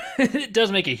is. It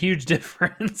does make a huge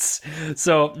difference.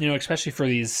 So, especially for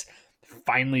these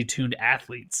finely tuned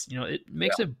athletes, it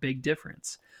makes a big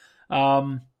difference.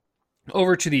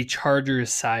 Over to the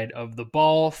Chargers side of the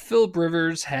ball, Philip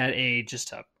Rivers had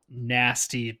just a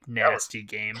nasty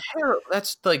game.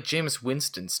 That's like Jameis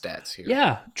Winston stats here.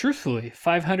 Yeah, truthfully,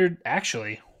 500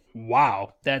 actually.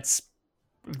 Wow, that's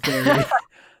very.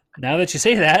 Now that you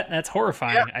say that, that's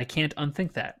horrifying. Yeah. I can't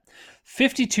unthink that.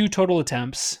 52 total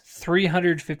attempts,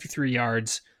 353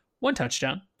 yards, 1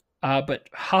 touchdown, but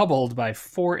hobbled by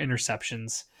 4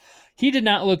 interceptions. He did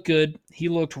not look good. He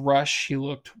looked rushed. He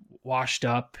looked washed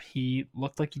up. He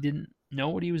looked like he didn't know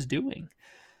what he was doing.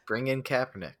 Bring in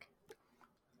Kaepernick.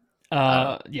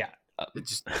 Yeah.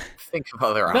 Just think of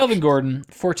other options. Melvin Gordon,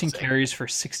 14 carries for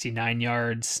 69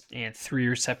 yards and 3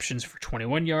 receptions for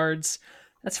 21 yards.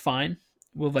 That's fine.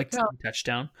 We'll like to see a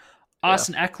touchdown.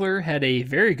 Austin Eckler had a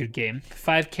very good game.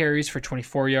 5 carries for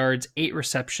 24 yards, 8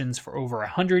 receptions for over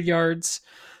 100 yards.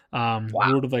 We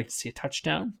would have liked to see a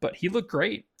touchdown, but he looked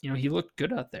great. He looked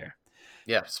good out there.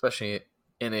 Yeah, especially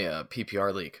in a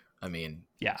PPR league. I mean,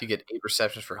 if you get 8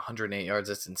 receptions for 108 yards,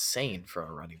 that's insane for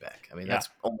a running back. I mean, that's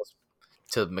almost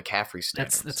to McCaffrey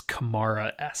standards. That's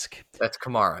Kamara-esque. That's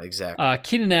Kamara, exactly.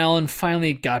 Keenan Allen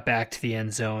finally got back to the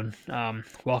end zone.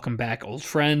 Welcome back, old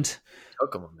friend.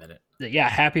 Took him a minute. Yeah,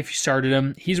 happy if you started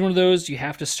him. He's one of those, you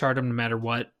have to start him no matter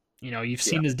what. You've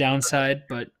seen his downside,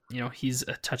 but, he's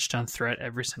a touchdown threat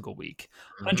every single week.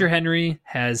 Mm-hmm. Hunter Henry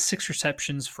has 6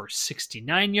 receptions for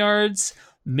 69 yards.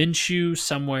 Minshew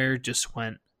somewhere just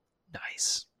went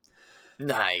nice.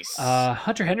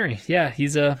 Hunter Henry,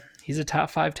 he's a top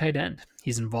 5 tight end.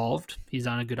 He's involved. He's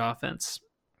on a good offense.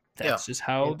 That's just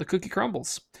how the cookie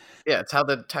crumbles. Yeah, it's how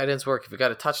the tight ends work. If you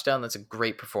got a touchdown, that's a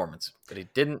great performance. But he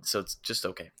didn't, so it's just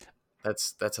okay.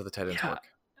 That's how the tight ends work.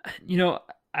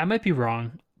 I might be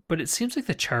wrong, but it seems like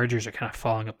the Chargers are kind of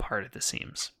falling apart at the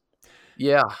seams.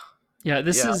 Yeah. Yeah,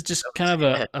 this is just kind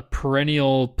of a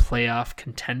perennial playoff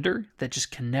contender that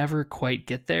just can never quite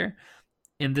get there.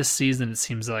 In this season, it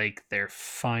seems like they're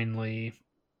finally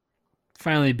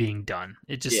being done.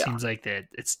 It just seems like that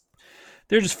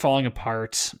they're just falling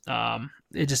apart.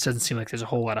 It just doesn't seem like there's a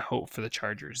whole lot of hope for the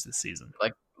Chargers this season.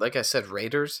 Like I said,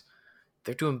 Raiders,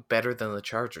 they're doing better than the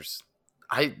Chargers.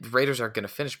 Raiders are going to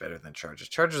finish better than Chargers.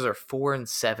 Chargers are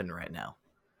 4-7 right now.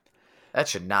 That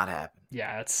should not happen.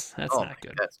 Yeah, that's not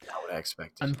good. That's not what I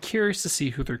expected. I'm curious to see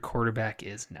who their quarterback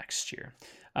is next year.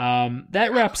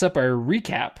 That wraps up our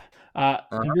recap.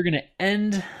 And we're going to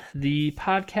end the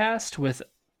podcast with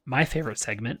my favorite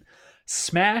segment,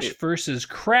 Smash versus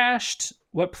Crashed.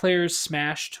 What players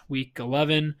smashed week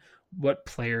 11? What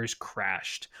players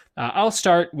crashed? I'll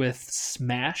start with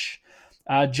Smash.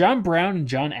 John Brown and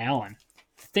John Allen.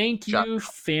 Thank you,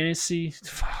 fantasy.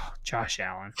 Josh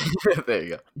Allen. There you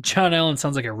go. John Allen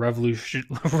sounds like a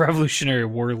revolutionary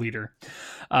war leader.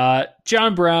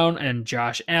 John Brown and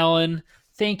Josh Allen.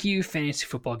 Thank you, fantasy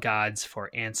football gods, for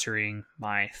answering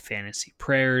my fantasy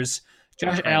prayers.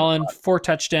 Josh Allen, 4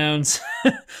 touchdowns,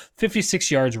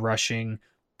 56 yards rushing.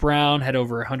 Brown had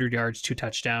over 100 yards, 2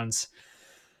 touchdowns.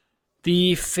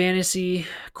 The fantasy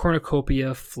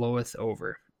cornucopia floweth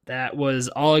over. That was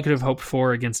all I could have hoped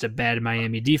for against a bad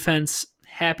Miami defense.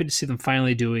 Happy to see them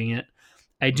finally doing it.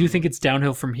 I do think it's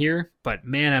downhill from here, but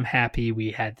man, I'm happy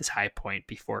we had this high point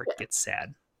before it gets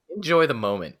sad. Enjoy the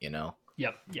moment,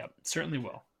 Yep, certainly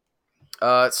will.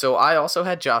 So I also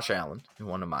had Josh Allen in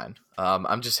one of mine.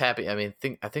 I'm just happy. I mean,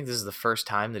 I think this is the first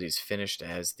time that he's finished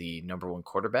as the number 1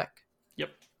 quarterback. Yep.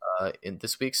 In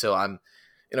this week, so I'm,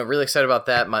 really excited about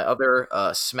that. My other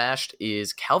smashed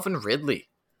is Calvin Ridley.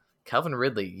 Calvin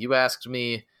Ridley. You asked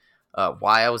me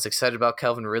why I was excited about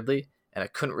Calvin Ridley, and I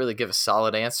couldn't really give a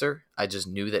solid answer. I just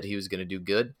knew that he was going to do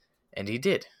good, and he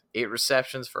did. 8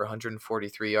 receptions for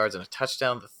 143 yards and a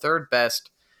touchdown, the 3rd best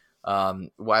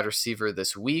wide receiver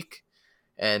this week.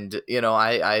 And,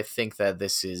 I think that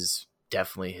this is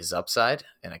definitely his upside,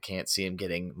 and I can't see him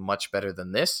getting much better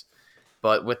than this.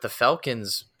 But with the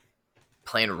Falcons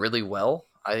playing really well,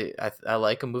 I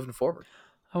like him moving forward.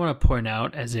 I want to point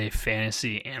out, as a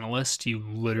fantasy analyst, you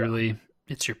literally,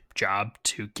 it's your job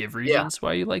to give reasons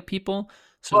why you like people.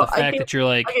 So the fact that you're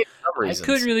like, I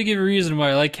couldn't really give a reason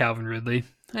why I like Calvin Ridley.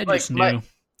 I just knew.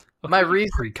 My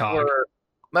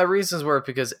reasons were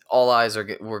because all eyes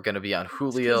were going to be on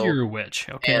Julio. You're a witch.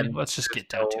 Okay, and let's just get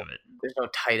down to it. There's no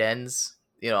tight ends.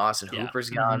 Austin Hooper's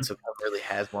gone, so Calvin Ridley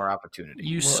has more opportunity.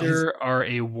 You, sir, are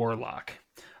a warlock.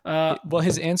 Well,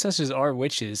 his ancestors are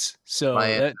witches, so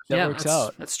that works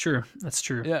out. That's true.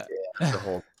 Yeah, that's the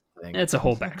whole thing. It's a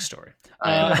whole backstory.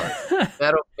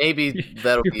 That'll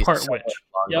be part witch.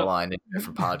 the line in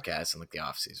different podcasts in like the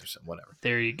offseason or something, whatever.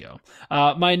 There you go.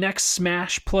 My next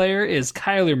smash player is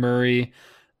Kyler Murray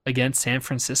against San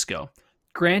Francisco.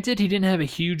 Granted, he didn't have a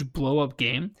huge blow-up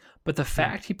game, but the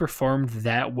fact he performed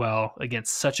that well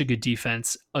against such a good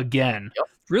defense, again,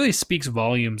 really speaks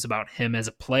volumes about him as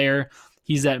a player.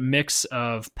 He's that mix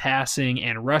of passing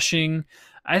and rushing.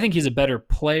 I think he's a better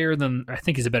thrower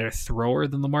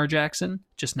than Lamar Jackson,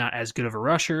 just not as good of a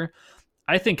rusher.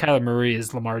 I think Kyler Murray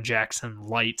is Lamar Jackson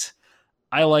light.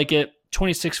 I like it.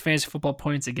 26 fantasy football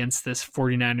points against this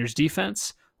 49ers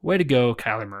defense. Way to go,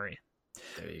 Kyler Murray.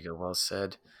 There you go. Well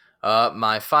said.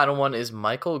 My final one is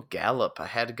Michael Gallup. I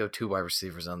had to go 2 wide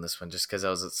receivers on this one just because I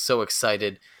was so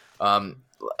excited.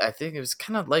 I think it was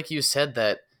kind of like you said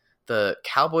that the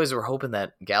Cowboys were hoping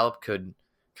that Gallup could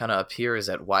kind of appear as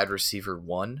that wide receiver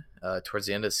 1 towards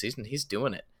the end of the season. He's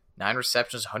doing it. 9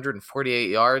 receptions, 148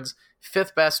 yards,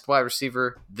 5th best wide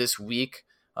receiver this week.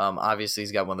 Obviously,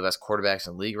 he's got one of the best quarterbacks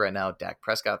in the league right now. Dak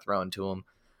Prescott throwing to him.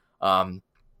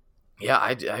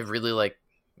 I really like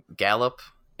Gallup,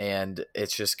 and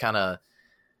it's just kind of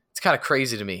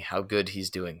crazy to me how good he's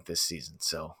doing this season.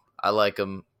 So I like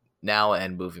him now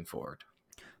and moving forward.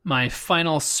 My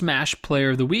final smash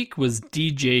player of the week was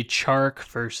DJ Chark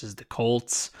versus the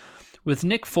Colts. With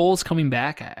Nick Foles coming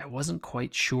back, I wasn't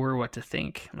quite sure what to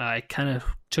think. I kind of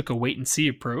took a wait-and-see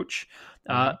approach,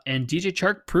 and DJ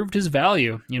Chark proved his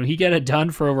value. He got it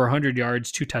done for over 100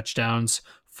 yards, 2 touchdowns.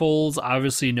 Foles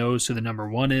obviously knows who the number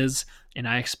 1 is, and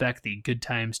I expect the good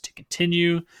times to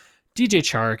continue. DJ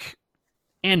Chark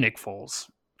and Nick Foles,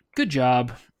 good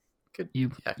job. Good.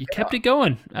 You kept it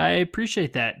going. I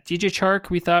appreciate that. DJ Chark,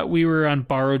 we thought we were on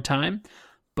borrowed time,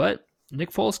 but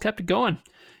Nick Foles kept it going.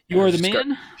 You are the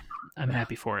man. I'm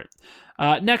happy for it.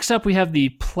 Next up, we have the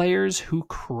players who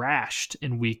crashed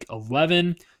in Week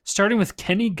 11, starting with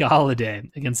Kenny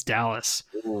Golladay against Dallas.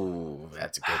 Ooh,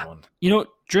 that's a good one.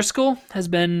 Driscoll has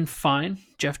been fine.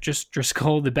 Jeff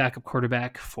Driscoll, the backup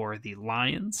quarterback for the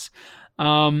Lions.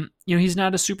 He's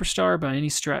not a superstar by any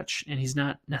stretch, and he's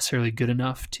not necessarily good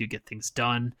enough to get things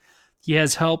done. He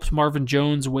has helped Marvin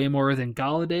Jones way more than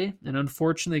Golladay, and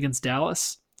unfortunately against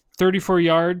Dallas, 34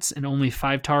 yards and only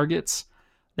 5 targets.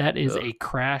 That is a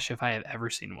crash if I have ever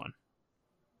seen one.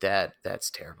 That's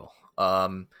terrible.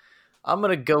 I'm going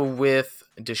to go with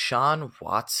Deshaun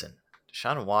Watson.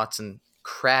 Deshaun Watson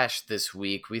crashed this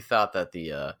week. We thought that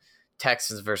the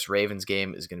Texans versus Ravens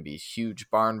game is going to be a huge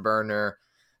barn burner.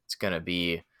 It's going to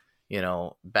be,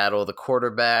 battle of the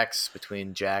quarterbacks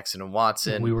between Jackson and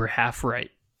Watson. We were half right.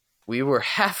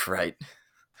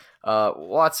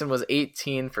 Watson was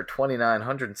 18 for 29,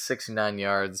 169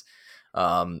 yards.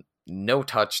 No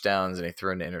touchdowns, and he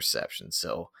threw an interception.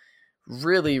 So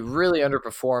really, really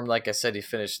underperformed. Like I said, he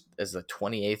finished as the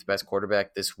 28th best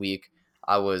quarterback this week.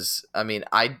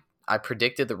 I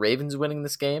predicted the Ravens winning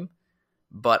this game,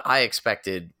 but I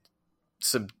expected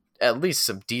at least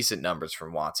some decent numbers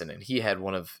from Watson, and he had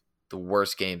one of the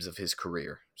worst games of his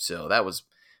career. So that was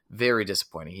very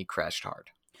disappointing. He crashed hard.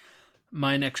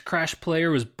 My next crash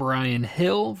player was Brian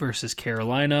Hill versus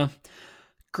Carolina.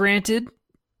 Granted,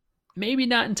 maybe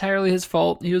not entirely his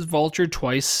fault. He was vultured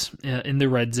twice in the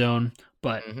red zone,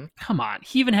 but come on.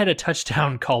 He even had a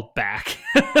touchdown called back.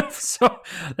 So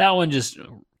that one just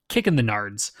kicking the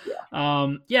nards.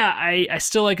 Yeah. I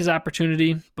still like his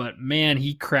opportunity, but man,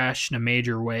 he crashed in a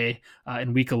major way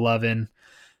in Week 11.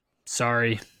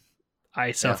 Sorry.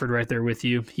 I suffered right there with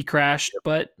you. He crashed,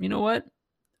 but you know what?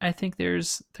 I think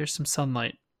there's some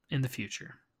sunlight in the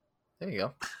future. There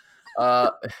you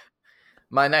go.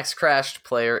 My next crashed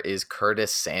player is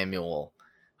Curtis Samuel.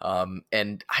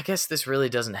 And I guess this really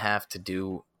doesn't have to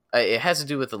do... It has to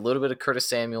do with a little bit of Curtis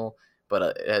Samuel, but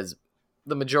it has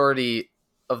the majority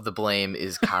of the blame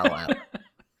is Kyle Allen.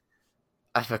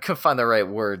 I couldn't find the right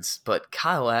words, but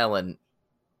Kyle Allen,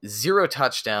 0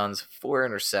 touchdowns, 4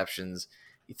 interceptions.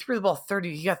 He threw the ball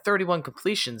he got 31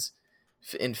 completions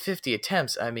in 50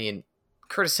 attempts.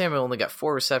 Curtis Samuel only got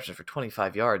 4 receptions for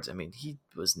 25 yards. He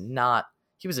was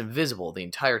invisible the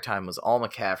entire time. It was all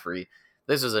McCaffrey.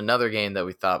 This was another game that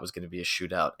we thought was going to be a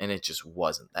shootout, and it just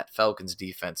wasn't. That Falcons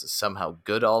defense is somehow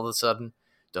good all of a sudden.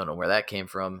 Don't know where that came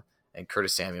from, and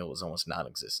Curtis Samuel was almost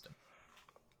non-existent.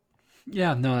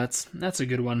 Yeah, no, that's a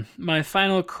good one. My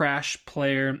final crash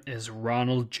player is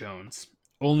Ronald Jones.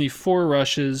 Only 4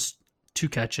 rushes, 2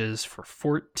 catches for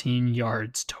 14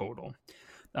 yards total.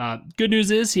 Good news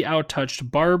is he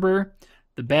out-touched Barber.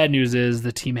 The bad news is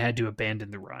the team had to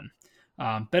abandon the run.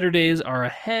 Better days are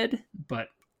ahead, but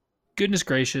goodness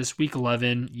gracious, Week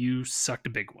 11, you sucked a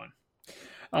big one.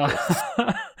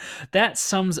 That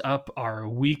sums up our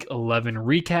Week 11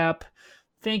 recap.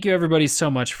 Thank you, everybody, so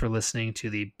much for listening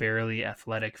to the Barely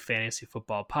Athletic Fantasy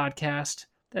Football Podcast.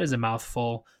 That is a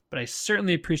mouthful, but I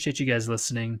certainly appreciate you guys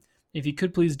listening. If you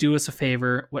could please do us a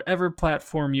favor, whatever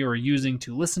platform you are using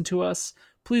to listen to us,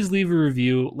 please leave a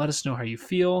review. Let us know how you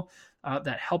feel.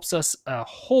 That helps us a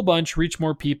whole bunch reach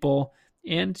more people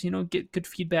and, get good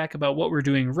feedback about what we're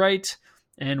doing right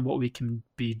and what we can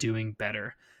be doing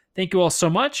better. Thank you all so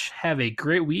much. Have a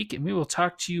great week, and we will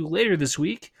talk to you later this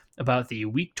week about the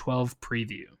Week 12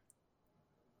 preview.